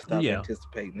to it, you'll stop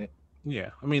anticipating it.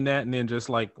 Yeah, I mean that, and then just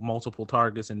like multiple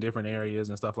targets in different areas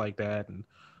and stuff like that, and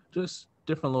just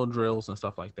different little drills and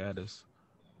stuff like that is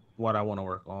what I want to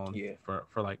work on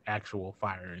for like actual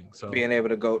firing. So being able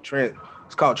to go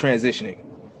it's called transitioning.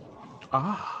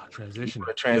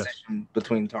 Transition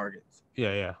between targets.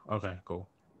 Yeah. Okay, cool.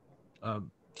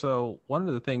 So one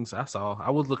of the things I saw,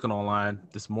 I was looking online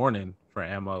this morning for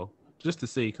ammo just to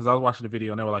see, because I was watching the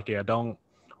video and they were like, yeah, don't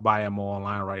buy ammo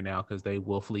online right now because they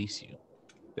will fleece you.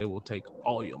 They will take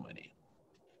all your money.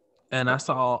 And I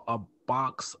saw a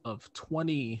box of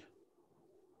 29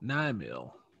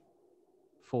 mil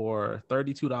for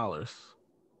 $32.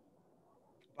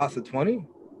 Box of 20?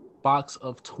 Box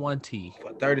of 20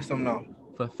 for 30 something off.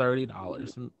 For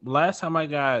 $30. Last time I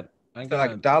got like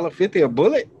 $1.50 a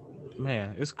bullet.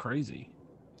 Man, it's crazy.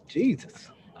 Jesus.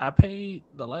 I paid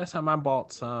the last time I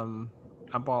bought some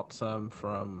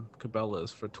from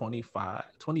Cabela's for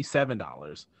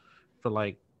 $27 for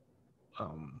like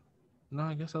no,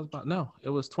 I guess that was it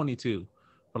was 22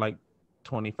 for like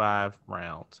 25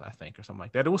 rounds, I think, or something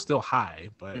like that. It was still high,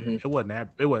 but it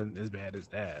wasn't as bad as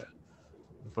that.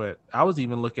 But I was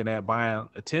even looking at buying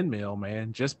a 10 mil,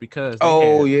 man, just because.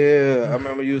 Oh yeah, I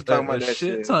remember you was talking about that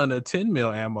shit. Ton of 10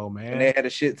 mil ammo, man. And they had a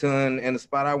shit ton in the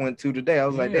spot I went to today. I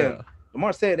was like, damn.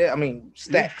 Lamar said that. I mean,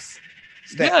 stacks.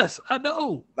 Yes, I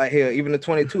know. Like here, even the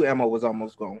 22 ammo was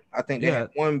almost gone. I think they had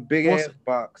one big ass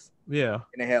box. Yeah,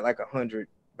 and they had like 100,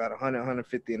 about 100,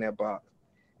 150 in that box.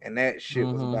 and that shit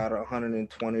was about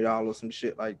 $120, some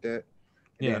shit like that.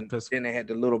 And then they had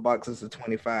the little boxes of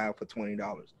 25 for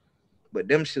 $20. But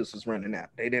them shits was running out.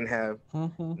 They didn't have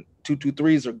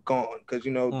 223s are gone because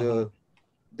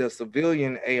the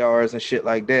civilian ARs and shit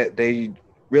like that, they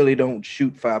really don't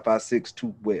shoot 5.56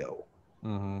 too well.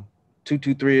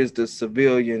 223 is the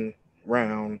civilian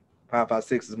round.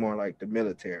 5.56 is more like the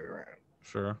military round.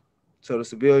 Sure. So the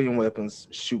civilian weapons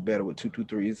shoot better with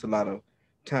 223s a lot of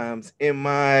times, in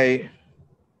my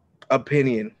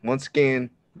opinion. Once again,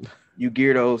 you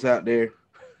Geardos out there,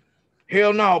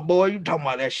 hell no, boy, you talking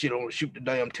about that shit on shoot the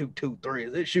damn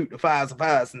 223s. It shoot the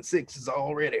 5s and 6s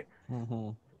already.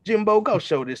 Jimbo, go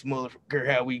show this motherfucker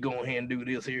how we go ahead and do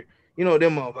this here. You know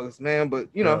them motherfuckers, man. But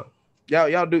you know,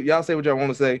 y'all say what y'all want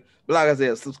to say. But like I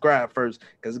said, subscribe first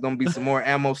because there's gonna be some more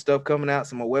ammo stuff coming out,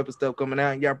 some more weapon stuff coming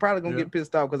out. And y'all probably gonna get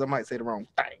pissed off because I might say the wrong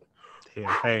thing.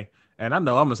 Yeah, hey, and I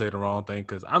know I'm gonna say the wrong thing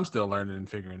because I'm still learning and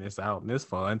figuring this out, and it's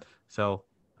fun. So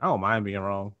I don't mind being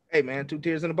wrong. Hey man, 2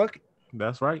 tears in a bucket.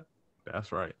 That's right.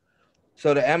 That's right.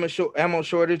 So the ammo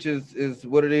shortage is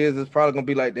what it is. It's probably gonna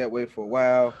be like that way for a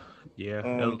while. Yeah,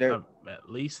 at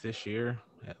least this year,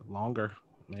 longer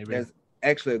maybe. There's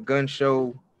actually a gun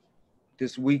show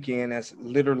this weekend that's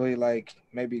literally like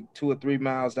maybe 2 or 3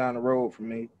 miles down the road from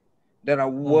me that I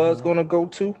was gonna go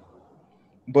to,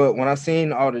 but when I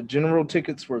seen all the general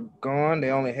tickets were gone, they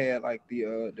only had like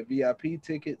the VIP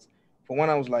tickets. For one,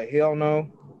 I was like, hell no,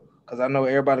 because I know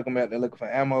everybody gonna be out there looking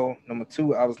for ammo. Number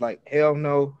 2, I was like, hell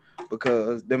no,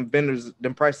 because them vendors,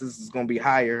 them prices is gonna be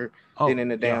higher than in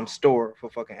the damn store for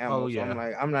fucking ammo. So I'm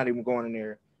like, I'm not even going in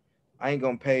there. I ain't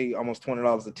gonna pay almost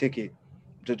 $20 a ticket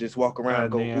to just walk around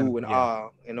and go ooh and ah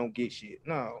and don't get shit.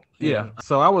 No. Yeah.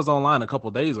 So I was online a couple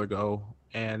days ago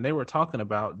and they were talking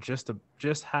about just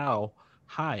how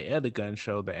high at the gun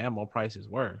show the ammo prices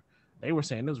were. They were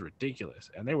saying it was ridiculous,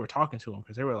 and they were talking to them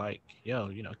because they were like, yo,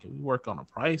 can we work on a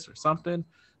price or something?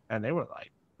 And they were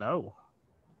like, no,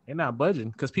 they're not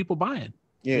budging because people buying.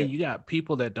 Yeah, you got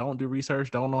people that don't do research,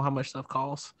 don't know how much stuff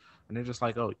costs, and they're just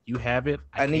like, oh, you have it,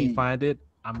 I can't find it,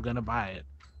 I'm gonna buy it.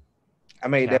 I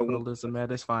made capitalism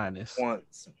at its finest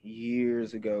once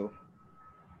years ago.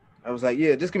 I was like,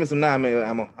 yeah, just give me some 9mm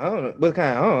ammo. I don't know what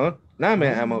kind.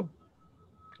 9mm ammo.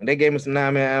 And they gave me some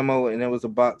 9mm ammo, and it was a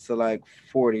box of like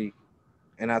 40,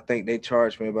 and I think they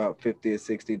charged me about $50 or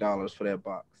 $60 for that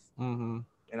box. And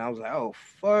I was like, oh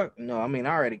fuck no! I mean,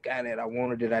 I already got it. I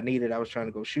wanted it. I needed it. I was trying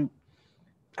to go shoot.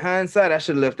 Hindsight, I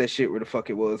should have left that shit where the fuck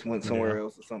it was, went somewhere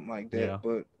else or something like that. Yeah.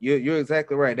 But you're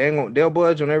exactly right. They'll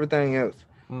budge on everything else.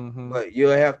 But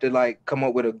you'll have to like come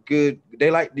up with a good.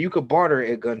 You could barter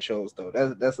at gun shows though.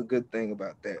 That's a good thing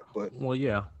about that. But I mean,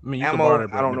 you ammo, can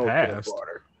barter, I don't know if you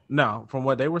barter. No, from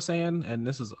what they were saying, and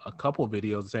this is a couple of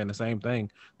videos saying the same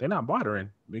thing. They're not bartering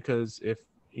because if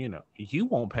you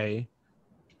won't pay,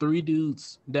 3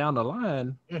 dudes down the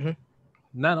line,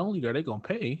 not only are they gonna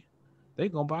pay, they're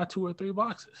gonna buy 2 or 3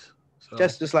 boxes. So,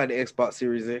 that's just like the Xbox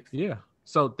Series X. Yeah.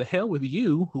 So the hell with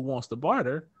you who wants to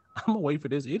barter. I'm gonna wait for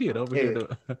this idiot over here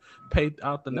to pay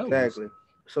out the nose. Exactly.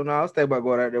 So now I was thinking about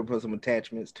going out there and put some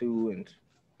attachments too and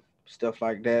stuff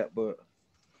like that, but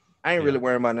I ain't really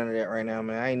worrying about none of that right now,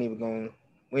 man. We ain't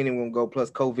even gonna go.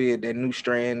 Plus COVID, that new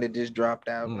strand that just dropped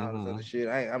out and all this other shit.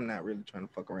 I'm not really trying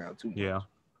to fuck around too much. Yeah.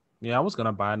 I was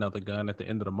gonna buy another gun at the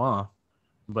end of the month,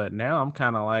 but now I'm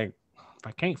kind of like, if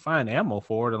I can't find ammo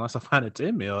for it unless I find a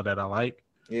 10 mil that I like,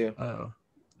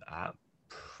 I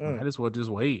might as well just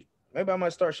wait. Maybe I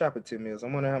might start shopping 10 mils. I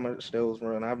wonder how much those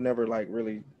run. I've never like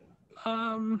really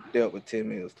dealt with 10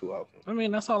 mils too often. I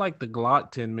mean, I saw like the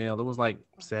Glock 10 mil. It was like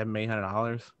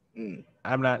 $700-800.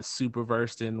 I'm not super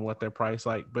versed in what they're priced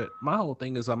like, but my whole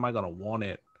thing is, am I gonna want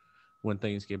it when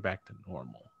things get back to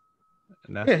normal?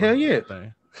 And that's hell yeah.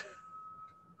 Thing.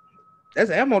 That's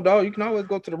ammo, dog. You can always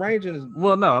go to the range and.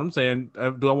 Well, no, I'm saying,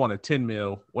 do I want a 10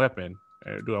 mil weapon,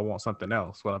 or do I want something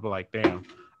else? Well, I'd be like, damn,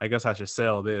 I guess I should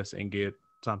sell this and get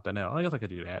something else. I guess I could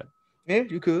do that. Yeah,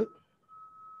 you could.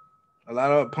 A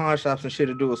lot of pawn shops and shit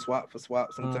to do a swap for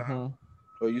swap sometimes.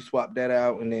 Or you swap that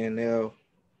out and then they'll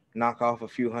knock off a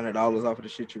few $100 off of the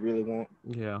shit you really want.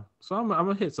 Yeah. So I'm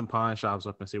gonna hit some pawn shops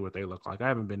up and see what they look like. I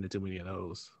haven't been to too many of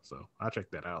those, so I'll check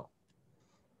that out.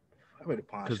 How many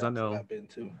pawn shops have I been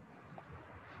to?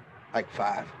 Like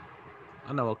 5.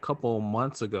 I know a couple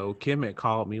months ago, Kim had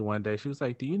called me one day. She was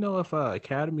like, do you know if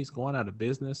Academy's going out of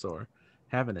business or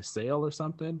having a sale or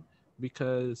something?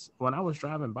 Because when I was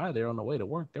driving by there on the way to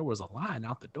work, there was a line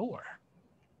out the door.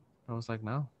 I was like,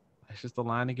 no, that's just a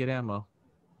line to get ammo.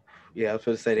 Yeah, I was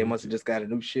going to say they must have just got a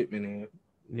new shipment in.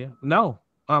 Yeah. No.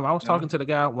 I was talking to the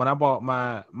guy when I bought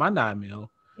my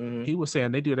 9mm. He was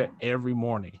saying they do that every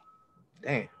morning.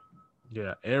 Damn.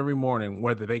 Yeah, every morning,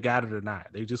 whether they got it or not,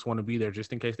 they just want to be there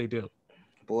just in case they do.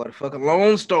 Boy, the fucking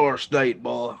Lone Star State,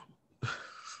 boy.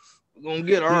 We're gonna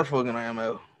get our Yeah. fucking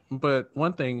ammo. But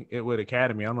one thing with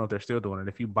Academy, I don't know if they're still doing it.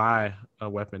 If you buy a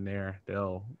weapon there,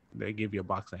 they give you a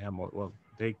box of ammo. Well,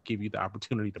 they give you the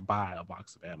opportunity to buy a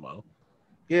box of ammo.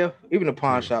 Yeah, even the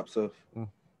pawn shops are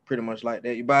pretty much like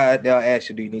that. You buy it, they'll ask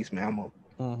you, do you need some ammo?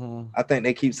 Mm-hmm. I think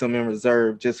they keep some in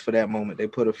reserve just for that moment. They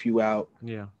put a few out.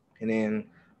 Yeah. And then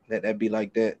that be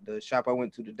like that. The shop I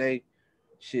went to today,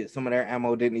 shit, some of their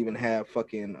ammo didn't even have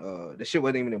fucking the shit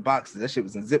wasn't even in boxes. That shit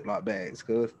was in Ziploc bags,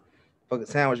 cuz fucking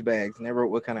sandwich bags. And they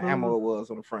wrote what kind of ammo it was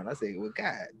on the front. I said, well,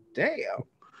 god damn.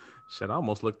 Shit, I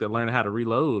almost looked at learning how to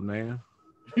reload, man.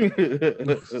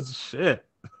 Shit.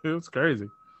 It was crazy.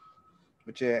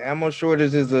 But yeah, ammo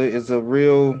shortage is a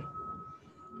real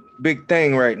big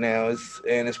thing right now.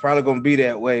 It's probably gonna be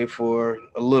that way for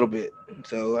a little bit.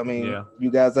 So I mean,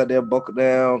 you guys out there, buckle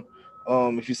down.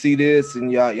 If you see this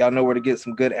and y'all know where to get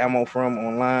some good ammo from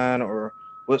online, or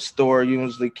what store you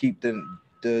usually keep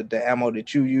the ammo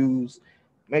that you use,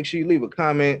 make sure you leave a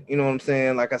comment. You know what I'm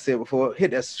saying? Like I said before,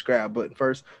 hit that subscribe button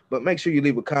first, but make sure you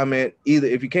leave a comment. Either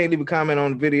if you can't leave a comment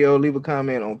on the video, leave a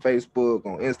comment on Facebook,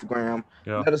 on Instagram.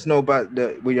 Yeah. Let us know about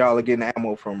where y'all are getting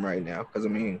ammo from right now, because I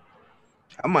mean,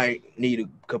 I might need a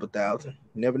couple thousand.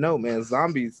 You never know, man.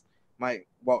 Zombies might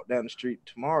walk down the street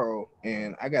tomorrow,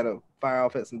 and I gotta fire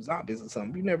off at some zombies or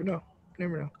something. You never know. You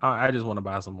never know. I just want to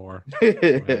buy some more.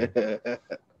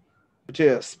 But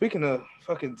yeah, speaking of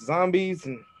fucking zombies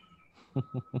and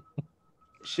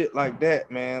shit like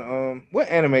that, man. What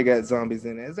anime got zombies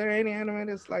in it? Is there any anime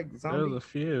that's like zombies? There's a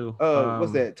few.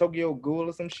 What's that? Tokyo Ghoul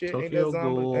or some shit? Tokyo Ain't that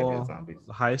Ghoul, Ain't that zombies?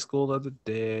 High School of the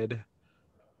Dead.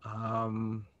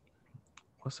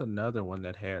 What's another one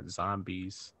that had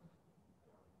zombies?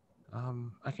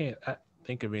 I can't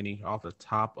think of any off the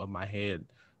top of my head.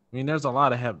 I mean, there's a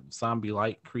lot of have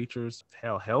zombie-like creatures.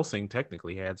 Hell, Hellsing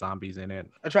technically had zombies in it.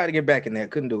 I tried to get back in there,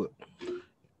 couldn't do it.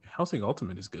 Hellsing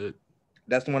Ultimate is good.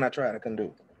 That's the one I tried. I couldn't do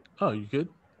it. Oh, you could?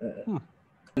 You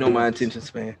know my attention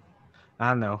span.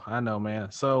 I know, man.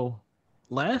 So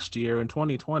last year in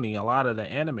 2020, a lot of the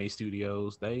anime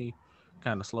studios, they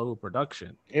kind of slowed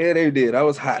production. Yeah, they did. I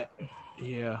was hot.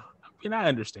 Yeah. I mean, I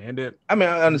understand it. I mean,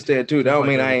 I understand too. That don't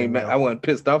mean everything I wasn't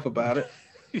pissed off about it.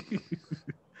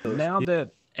 Now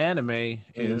that anime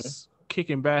is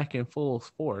kicking back in full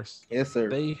force, yes, sir,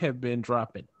 they have been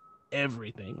dropping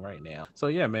everything right now. So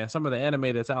yeah, man, some of the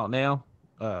anime that's out now,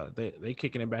 they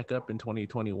kicking it back up in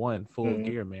 2021 full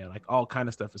gear, man. Like all kind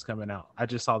of stuff is coming out. I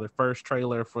just saw the first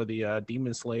trailer for the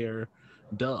Demon Slayer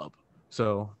dub,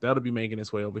 so that'll be making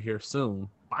its way over here soon.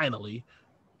 Finally,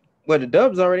 well, the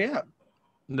dub's already out.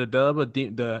 The dub of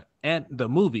the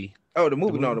movie. Oh, the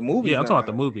movie. No, the movie. Yeah, I'm talking about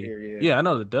the movie. Here, yeah, I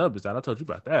know the dub is out. I told you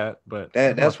about that, but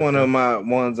that's one of my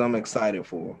ones I'm excited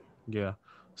for. Yeah.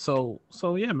 So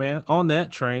yeah, man. On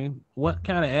that train, what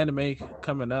kind of anime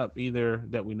coming up? Either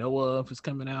that we know of is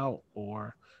coming out,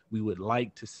 or we would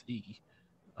like to see.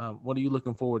 What are you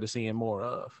looking forward to seeing more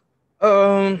of?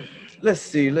 Let's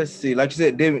see. Like you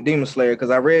said, Demon Slayer, because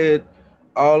I read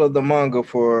all of the manga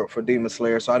for Demon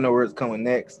Slayer, so I know where it's coming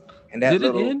next. And that did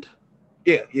it end?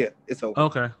 Yeah, it's over.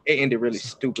 Okay. It ended really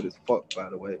stupid as fuck, by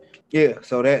the way. Yeah,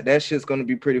 so that shit's gonna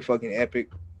be pretty fucking epic.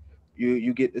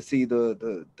 You get to see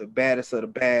the baddest of the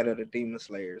bad of the Demon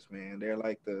Slayers, man. They're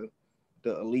like the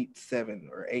elite 7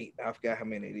 or 8. I forgot how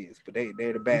many it is, but they're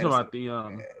the baddest. You talking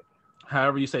about the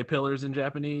however you say pillars in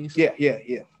Japanese? Yeah.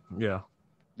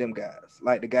 Them guys,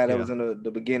 like the guy that was in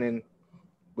the beginning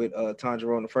with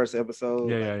Tanjiro in the first episode.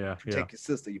 Yeah. Take your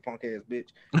sister, you punk ass bitch.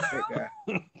 That guy.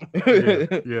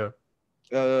 Yeah.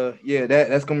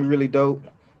 That's gonna be really dope.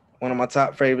 One of my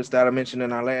top favorites that I mentioned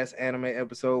in our last anime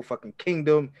episode, fucking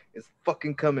Kingdom, is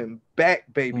fucking coming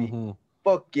back, baby.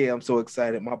 Fuck yeah, I'm so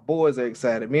excited. My boys are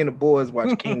excited. Me and the boys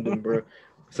watch Kingdom, bro.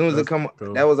 As soon as it come,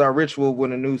 that was our ritual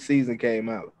when the new season came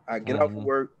out. I get off of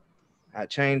work, I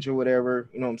change or whatever,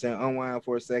 you know what I'm saying, unwind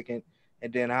for a second,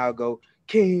 and then I'll go,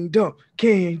 Kingdom.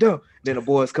 Then the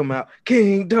boys come out,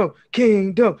 Kingdom,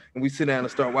 and we sit down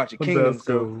and start watching Kingdom.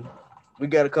 So we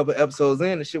got a couple episodes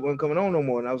in, the shit wasn't coming on no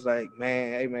more, and I was like,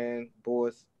 man,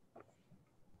 boys,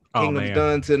 Kingdom's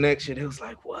done till next shit. It was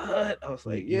like, what? I was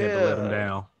like, you had to let them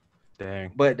down.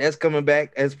 Dang. But that's coming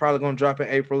back. It's probably gonna drop in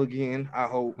April again, I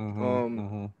hope.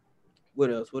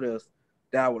 What else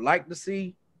that I would like to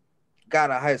see? Got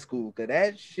a High School, because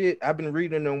that shit, I've been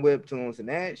reading them webtoons, and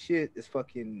that shit is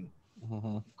fucking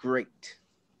great.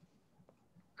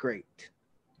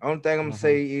 Only thing I'm gonna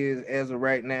say is, as of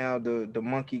right now, the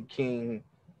Monkey King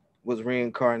was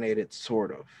reincarnated,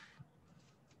 sort of.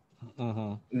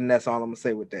 And that's all I'm gonna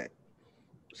say with that.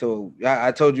 So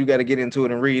I told you got to get into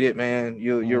it and read it, man.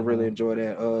 You'll really enjoy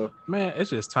that. Man, it's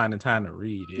just time to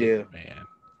read it. Yeah, man.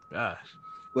 Gosh.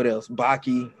 What else?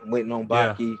 Baki. I'm waiting on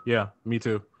Yeah, Baki. yeah, me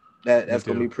too. That's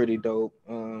gonna be pretty dope.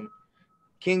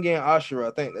 King and Ashura,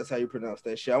 I think that's how you pronounce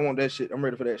that shit. I want that shit. I'm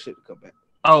ready for that shit to come back.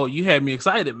 Oh, you had me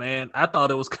excited, man. I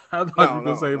thought you were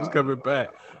gonna say it was coming back.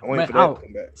 I'm waiting for that to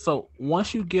come back. So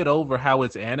once you get over how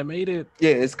it's animated,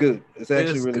 yeah, it's good. It's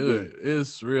actually really good.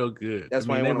 It's real good. That's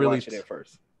why I want to watch it at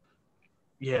first.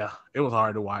 Yeah, it was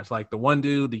hard to watch. Like the one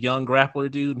dude, the young grappler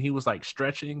dude, and he was like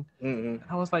stretching. And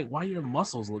I was like, why your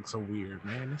muscles look so weird,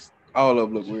 man? All of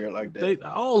them look weird like that. They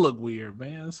all look weird,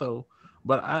 man. So,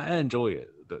 but I enjoy it.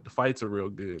 The fights are real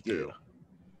good too.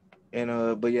 Yeah.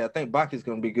 And but yeah, I think Baki's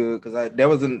gonna be good because there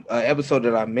was an episode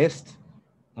that I missed,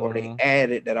 or they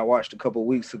added that I watched a couple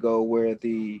weeks ago where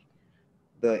the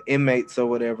inmates or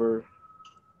whatever.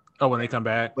 Oh, when they come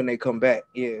back.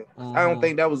 Yeah. I don't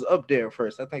think that was up there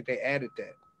first. I think they added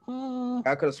that.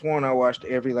 I could have sworn I watched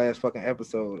every last fucking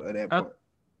episode of that part.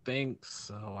 I think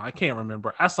so. I can't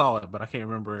remember. I saw it, but I can't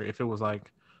remember if it was like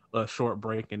a short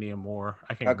break and then more.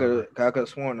 I could have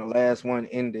sworn the last one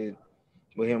ended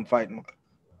with him fighting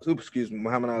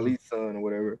Muhammad Ali's son or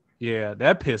whatever. Yeah,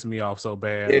 that pissed me off so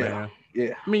bad, man.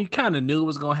 Yeah. I mean, you kind of knew it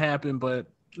was gonna happen, but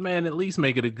man, at least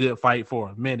make it a good fight for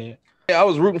a minute. Yeah, I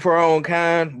was rooting for our own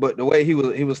kind, but the way he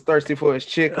was thirsty for his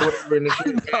chick or whatever in the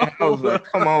shit, I was like,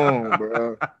 come on,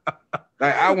 bro.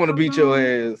 Like, I want to beat your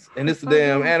ass, and it's a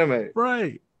damn anime.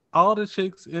 Right. All the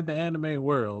chicks in the anime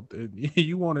world,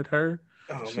 you wanted her.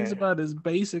 Oh, She's about as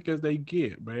basic as they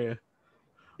get, man.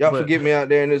 Y'all forget me out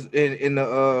there in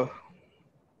the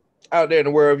out there in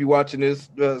the world. If you watching this,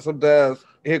 sometimes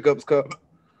hiccups come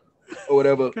or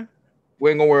whatever. Okay.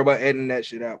 We ain't gonna worry about editing that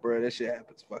shit out, bro. That shit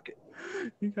happens. Fuck it.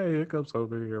 You got hiccups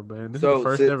over here, man. This is the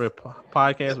first ever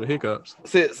podcast with hiccups.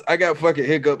 Sis, I got fucking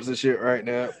hiccups and shit right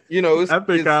now. You know,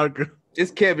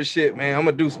 it's Kevin shit, man. I'm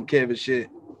gonna do some Kevin shit.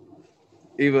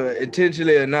 Either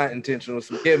intentionally or not intentional,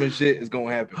 some Kevin shit is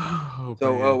gonna happen. Oh,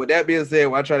 so with that being said,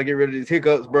 while I try to get rid of these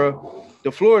hiccups, bro,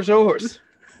 the floor is yours.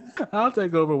 I'll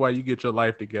take over while you get your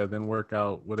life together and work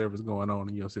out whatever's going on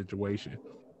in your situation.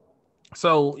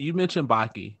 So you mentioned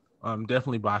Baki.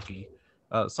 Definitely Baki.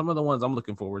 Some of the ones I'm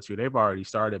looking forward to, they've already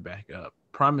started back up.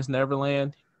 Promise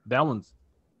Neverland, that one's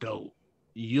dope.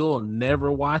 You'll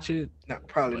never watch it. No,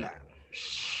 probably not.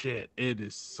 Shit, it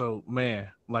is so, man,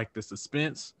 like the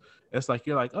suspense. It's like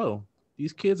you're like, oh,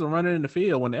 these kids are running in the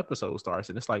field when the episode starts,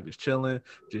 and it's like just chilling,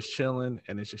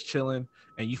 and it's just chilling,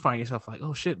 and you find yourself like,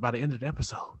 oh shit, by the end of the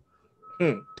episode,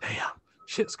 damn,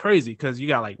 shit's crazy because you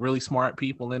got like really smart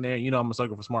people in there. You know, I'm a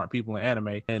sucker for smart people in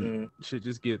anime, and shit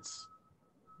just gets,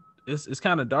 it's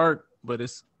kind of dark, but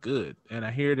it's good, and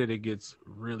I hear that it gets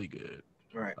really good.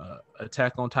 Right.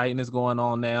 Attack on Titan is going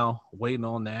on now. Waiting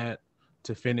on that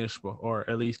to finish, or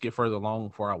at least get further along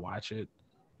before I watch it.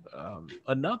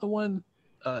 Another one,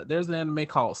 there's an anime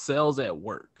called Cells at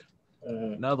Work.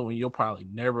 Another one you'll probably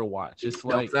never watch. It's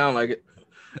like, don't sound like it.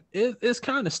 It's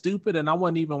kind of stupid, and I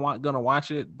wasn't even gonna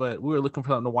watch it, but we were looking for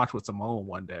something to watch with Simone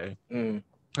one day, and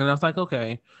I was like,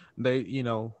 okay, they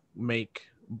make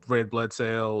red blood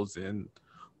cells and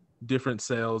different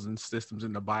cells and systems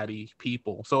in the body,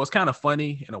 people. So it's kind of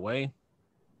funny in a way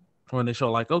when they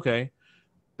show like, okay,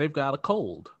 they've got a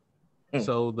cold.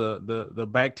 So the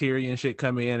bacteria and shit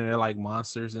come in and they're like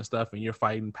monsters and stuff, and you're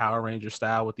fighting Power Ranger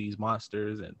style with these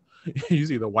monsters, and you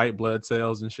see the white blood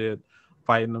cells and shit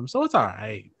fighting them. So it's all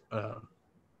right.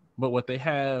 But what they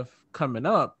have coming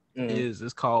up is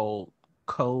it's called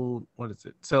Code. What is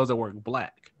it? Cells at Work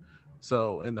Black.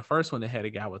 So in the first one, they had a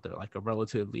guy with a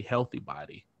relatively healthy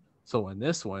body. So in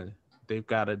this one, they've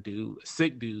got a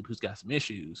sick dude who's got some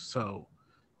issues. So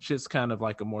shit's kind of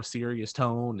like a more serious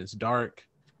tone. It's dark.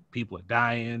 People are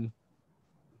dying.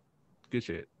 Good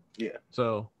shit. Yeah.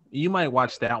 So you might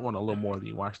watch that one a little more than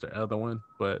you watch the other one,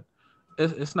 but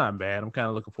it's not bad. I'm kind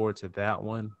of looking forward to that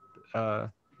one.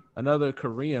 Another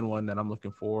Korean one that I'm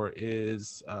looking for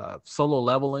is Solo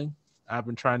Leveling. I've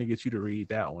been trying to get you to read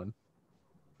that one.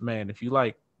 Man, if you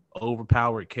like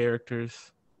overpowered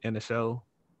characters in the show,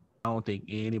 I don't think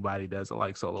anybody doesn't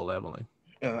like Solo Leveling.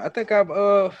 I think I've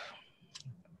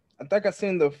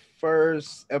seen the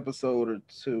first episode or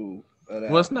two of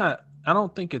that. Well, it's not. I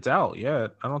don't think it's out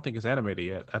yet. I don't think it's animated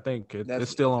yet. I think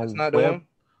it's still on not web. The one?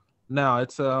 No,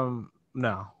 it's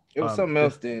no. It was something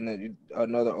else then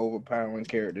another overpowering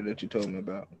character that you told me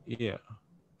about. Yeah,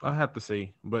 I'll have to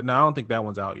see. But no, I don't think that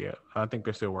one's out yet. I think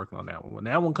they're still working on that one. When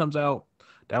that one comes out,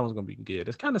 that one's gonna be good.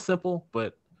 It's kind of simple,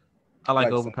 but I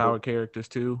like overpowered characters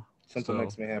too. Simple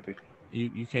makes me happy.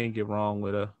 You can't get wrong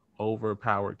with a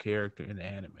overpowered character in the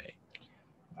anime.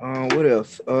 What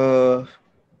else?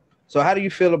 So how do you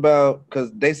feel about,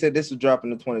 because they said this is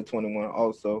dropping in 2021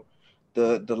 also,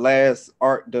 the last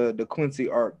arc, the Quincy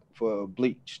arc for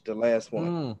Bleach, the last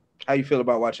one. How you feel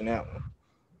about watching that one?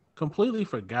 Completely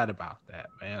forgot about that,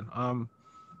 man.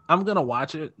 I'm gonna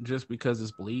watch it just because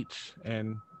it's Bleach,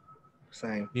 and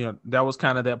Same. that was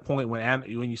kind of that point when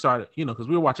you started, because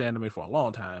we were watching anime for a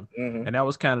long time, and that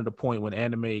was kind of the point when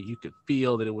anime, you could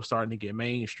feel that it was starting to get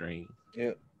mainstream.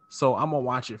 Yeah. So I'm gonna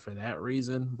watch it for that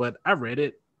reason. But I read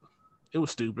it; it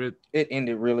was stupid. It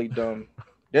ended really dumb.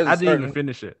 I didn't even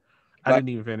finish it.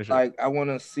 Like I want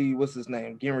to see what's his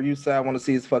name, Genryusai. I want to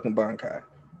see his fucking Bankai.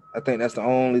 I think that's the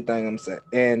only thing I'm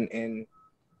saying.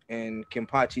 And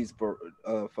Kenpachi's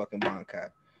fucking Bankai.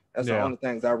 That's the only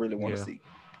things I really want to see.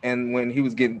 And when he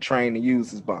was getting trained to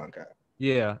use his Bankai.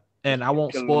 Yeah, and I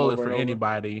won't spoil it for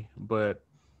anybody, but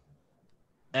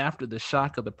after the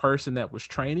shock of the person that was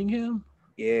training him,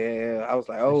 yeah, I was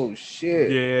like, oh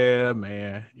shit. Yeah,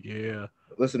 man. Yeah.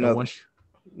 Listen, once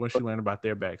you learn about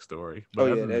their backstory.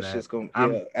 But that's just going.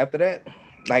 Yeah. After that,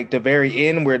 like the very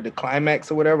end where the climax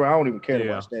or whatever, I don't even care to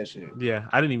watch that shit. Yeah,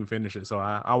 I didn't even finish it, so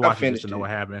I'll watch it just to know what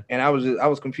happened. And I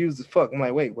was confused as fuck. I'm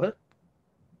like, wait, what?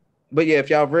 But yeah, if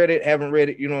y'all read it, haven't read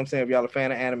it, you know what I'm saying? If y'all a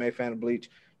fan of anime, fan of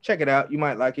Bleach, check it out. You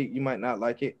might like it, you might not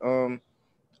like it.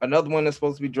 Another one that's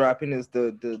supposed to be dropping is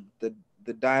the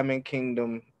Diamond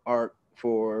Kingdom arc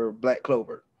for Black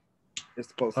Clover. It's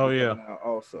supposed to be coming out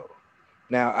also.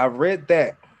 Now I've read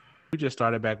that. We just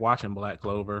started back watching Black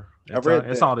Clover.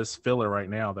 It's all this filler right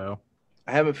now, though.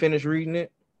 I haven't finished reading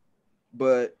it,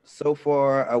 but so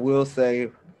far I will say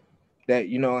that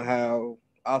you know how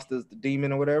Asta's the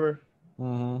demon or whatever.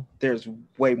 There's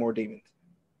way more demons.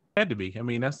 Had to be. I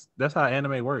mean, that's how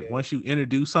anime works. Yeah. Once you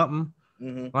introduce something,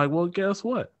 like, well, guess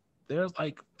what? There's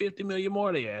like 50 million more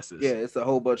of the asses. Yeah, it's a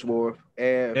whole bunch more.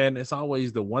 And it's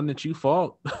always the one that you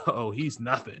fought. Oh, he's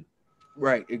nothing.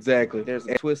 Right, exactly. There's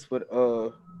a twist with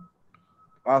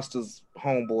Asta's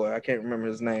homeboy. I can't remember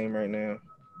his name right now.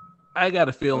 I got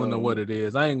a feeling of what it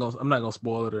is. I'm not gonna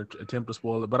spoil it or attempt to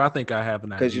spoil it, but I think I have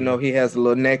an idea. Because he has a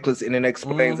little necklace and it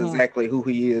explains exactly who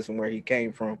he is and where he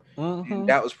came from. And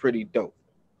that was pretty dope.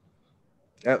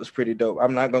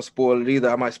 I'm not gonna spoil it either.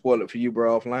 I might spoil it for you,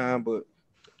 bro, offline, but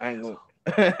I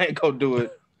ain't gonna do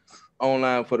it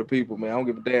online for the people, man. I don't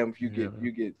give a damn if you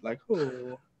get like,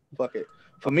 oh, fuck it.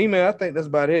 For me, man, I think that's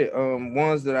about it.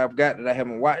 Ones that I've got that I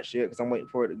haven't watched yet because I'm waiting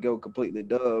for it to go completely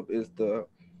dub is the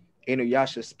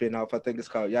Inuyasha spinoff. I think it's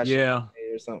called Yasha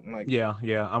or something like that.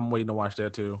 Yeah. I'm waiting to watch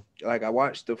that too. Like I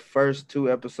watched the first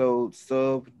 2 episodes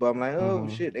subbed, but I'm like, oh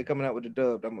shit, they're coming out with the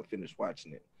dub. I'm gonna finish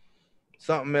watching it.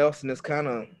 Something else, and it's kind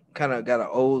of got an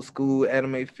old school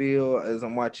anime feel as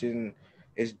I'm watching.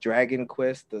 It's Dragon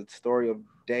Quest, the story of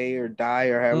Day or Die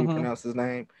or however you pronounce his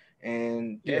name.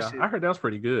 And I heard that was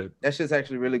pretty good. That shit's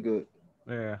actually really good.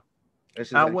 Yeah.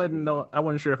 I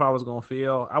wasn't sure if I was gonna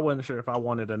feel. I wasn't sure if I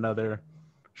wanted another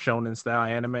shonen style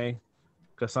anime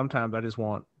because sometimes I just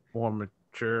want more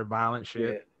mature, violent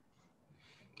shit. Yeah.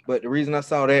 But the reason I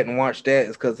saw that and watched that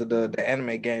is because of the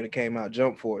anime game that came out,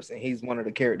 Jump Force, and he's one of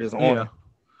the characters on it.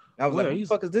 I was like, who the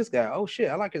fuck is this guy? Oh shit,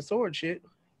 I like his sword shit.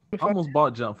 I almost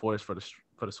bought Jump Force for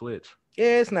the Switch.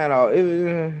 Yeah, it's not all.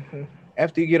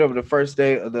 After you get over the first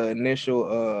day of the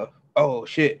initial, oh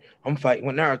shit, I'm fighting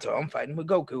with Naruto. I'm fighting with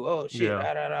Goku. Oh shit,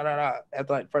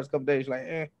 After like the first couple days,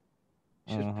 like,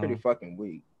 shit's pretty fucking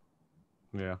weak.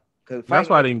 Yeah, that's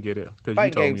why I didn't get it.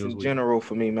 Fight games in general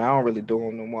for me, man, I don't really do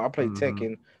them no more. I play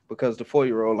Tekken because the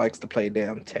 4-year-old likes to play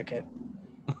damn Tekken.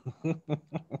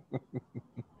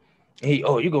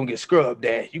 You're gonna get scrubbed,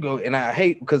 Dad. And I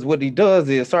hate because what he does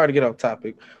is, sorry to get off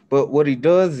topic, but what he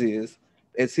does is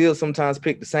he'll sometimes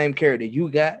pick the same character you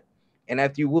got, and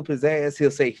after you whoop his ass,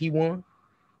 he'll say he won.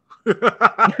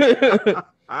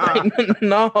 Like,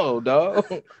 no,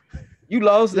 dog. You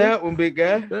lost that one, big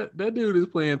guy. That dude is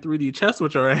playing 3D chess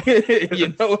with your ass.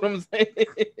 You know what I'm saying?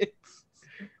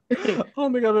 I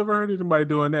don't think I've ever heard anybody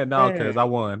doing that. No, because I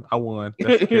won.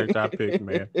 That's the character I picked,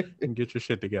 man. And get your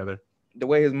shit together. The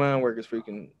way his mind work is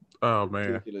freaking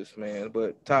ridiculous, man.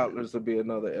 But toddlers will be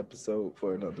another episode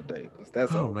for another day.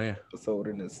 That's an episode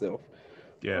in itself.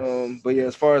 Yeah. But yeah,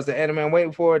 as far as the anime I'm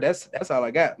waiting for, that's all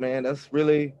I got, man. That's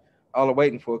really all I'm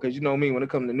waiting for. Because you know me, when it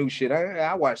comes to new shit,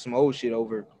 I watch some old shit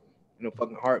over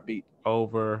fucking heartbeat.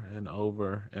 Over and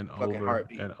over and fucking over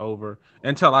heartbeat. And over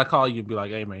until I call you and be like,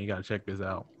 hey man, you gotta check this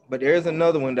out. But there's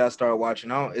another one that I started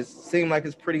watching. It seemed like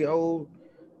it's pretty old.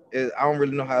 I don't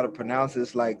really know how to pronounce it.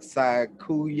 It's like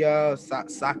Sakuya,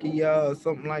 Sakiya or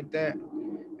something like that.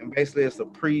 And basically it's a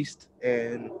priest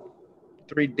and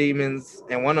 3 demons,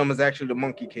 and one of them is actually the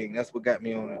Monkey King. That's what got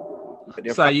me on it.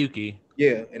 Sayuki.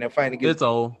 And they're fighting against. It's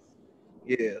old.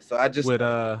 Yeah, so I just with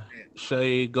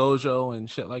Shay Gojo and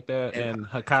shit like that, and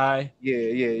Hakai.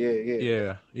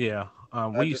 Yeah.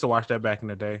 We used to watch that back in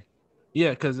the day.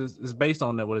 Yeah, because it's based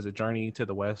on that. What is it? Journey to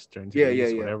the West, Journey to the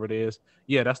East, whatever it is.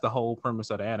 Yeah, that's the whole premise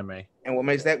of the anime. And what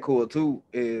makes that cool too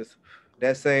is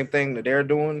that same thing that they're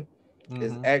doing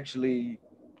is actually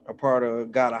a part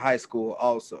of God of High School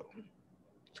also.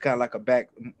 It's kind of like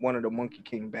one of the Monkey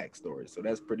King backstories. So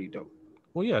that's pretty dope.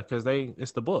 Well, yeah, because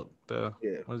it's the book. What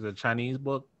is it, Chinese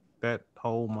book? That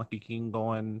whole Monkey King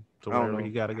going to wherever he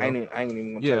got to go. I ain't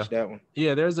even gonna touch that one.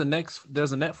 Yeah, there's a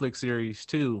Netflix series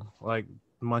too, like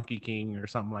Monkey King or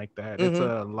something like that. It's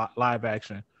a live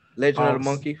action. Legend of the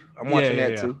Monkey. I'm watching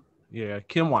that too. Yeah,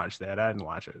 Kim watched that. I didn't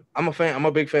watch it. I'm a fan. I'm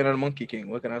a big fan of the Monkey King.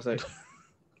 What can I say?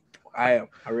 I am.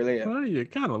 I really am. Well, you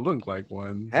kind of look like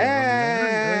one. He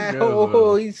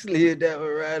slid that one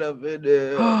right up in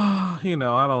there. I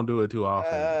don't do it too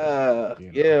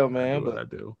often. Yeah, man. But I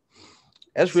do.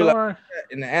 That's really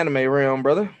in the anime realm,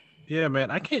 brother. Yeah,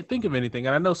 man. I can't think of anything,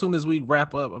 and I know as soon as we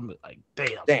wrap up, I'm like,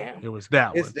 damn, it was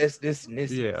that one. This.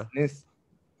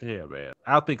 Yeah, man.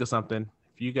 I'll think of something.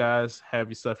 If you guys have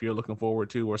your stuff you're looking forward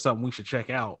to, or something we should check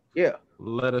out,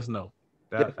 let us know.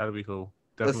 That'd be cool.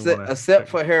 Except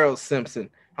for Harold Simpson.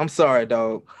 I'm sorry,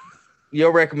 dog.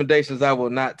 Your recommendations I will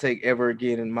not take ever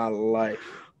again in my life.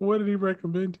 What did he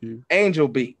recommend to you? Angel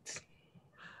Beats.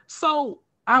 So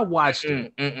I watched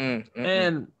it,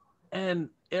 and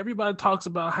everybody talks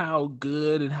about how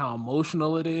good and how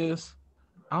emotional it is.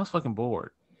 I was fucking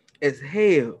bored. It's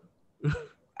hell.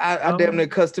 I damn near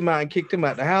cussed him out and kicked him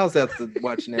out the house after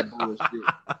watching that bullshit.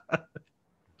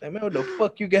 Like, man, what the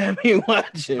fuck you got me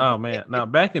watching? Oh man, now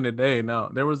back in the day,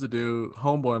 there was a dude,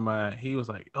 homeboy of mine. He was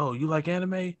like, "Oh, you like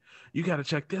anime? You got to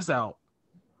check this out."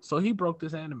 So he broke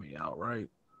this anime out, right?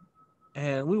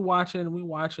 And we watching,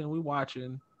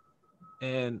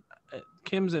 and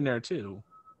Kim's in there too,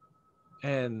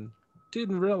 and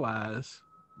didn't realize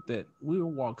that we were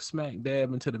walk smack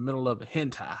dab into the middle of a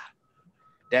hentai.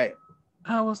 Damn.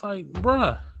 I was like,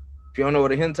 bruh. If you don't know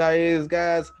what a hentai is,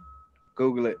 guys,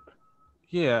 Google it.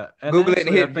 Yeah. Google it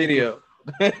and hit video.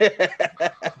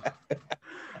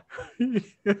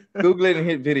 Google it and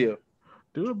hit video.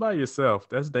 Do it by yourself.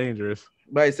 That's dangerous.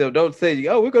 By yourself. Don't say,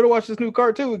 "Oh, we're gonna watch this new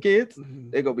cartoon, kids."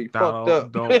 They're gonna be fucked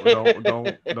up. Don't.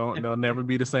 They'll never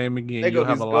be the same again. You'll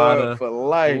have a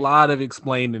lot of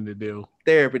explaining to do.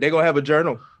 Therapy. They're gonna have a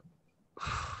journal.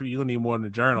 You'll need more than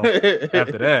a journal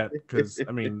after that. Because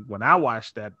I mean, when I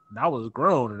watched that, I was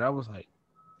grown and I was like,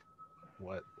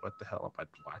 "What the hell am I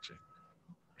watching?"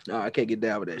 No, I can't get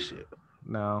down with that shit.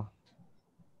 No.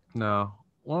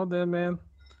 Well then, man,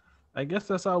 I guess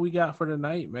that's all we got for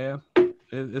tonight, man.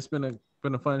 It's been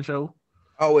a fun show.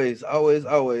 Always,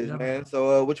 yeah, man.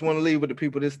 So what you want to leave with the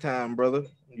people this time, brother?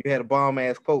 You had a bomb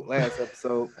ass quote last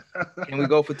episode. Can we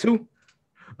go for 2?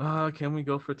 Can we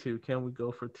go for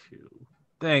two?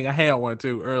 Dang, I had one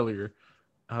too earlier.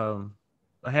 I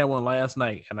had one last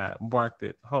night and I marked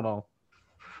it. Hold on.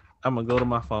 I'm gonna go to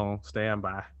my phone. Stand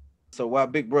by. So while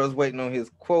Big Bro's waiting on his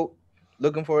quote,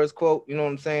 looking for his quote, you know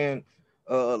what I'm saying?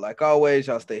 Like always,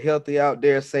 y'all stay healthy out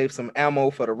there, save some ammo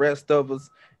for the rest of us.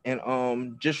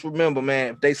 And just remember,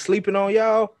 man, if they sleeping on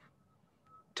y'all,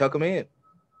 tuck them in.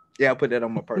 Yeah, I'll put that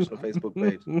on my personal Facebook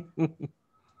page.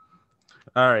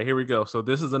 All right, here we go. So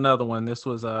this is another one. This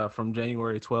was from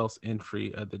January 12th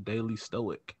entry of the Daily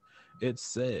Stoic. It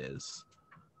says,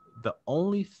 "The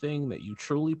only thing that you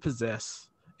truly possess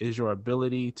is your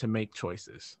ability to make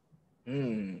choices."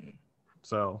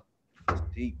 So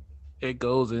deep. It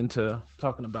goes into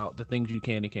talking about the things you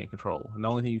can and can't control. And the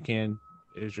only thing you can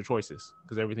is your choices,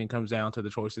 because everything comes down to the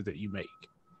choices that you make.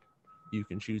 You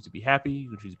can choose to be happy, you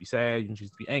can choose to be sad, you can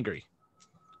choose to be angry.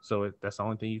 So that's the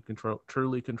only thing you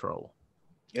truly control.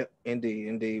 Yep,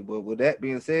 indeed. Well, with that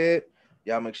being said,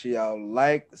 y'all make sure y'all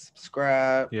like,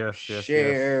 subscribe,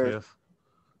 share,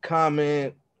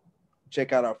 comment,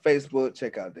 check out our Facebook,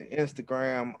 check out the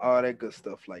Instagram, all that good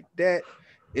stuff like that.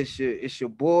 It's your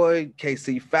boy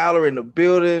KC Fowler in the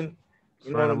building.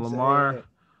 You know what I'm Lamar. Saying?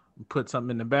 Put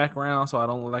something in the background so I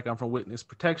don't look like I'm from witness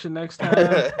protection next time.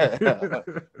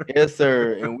 Yes,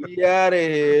 sir. And we out of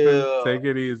here. Take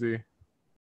it easy.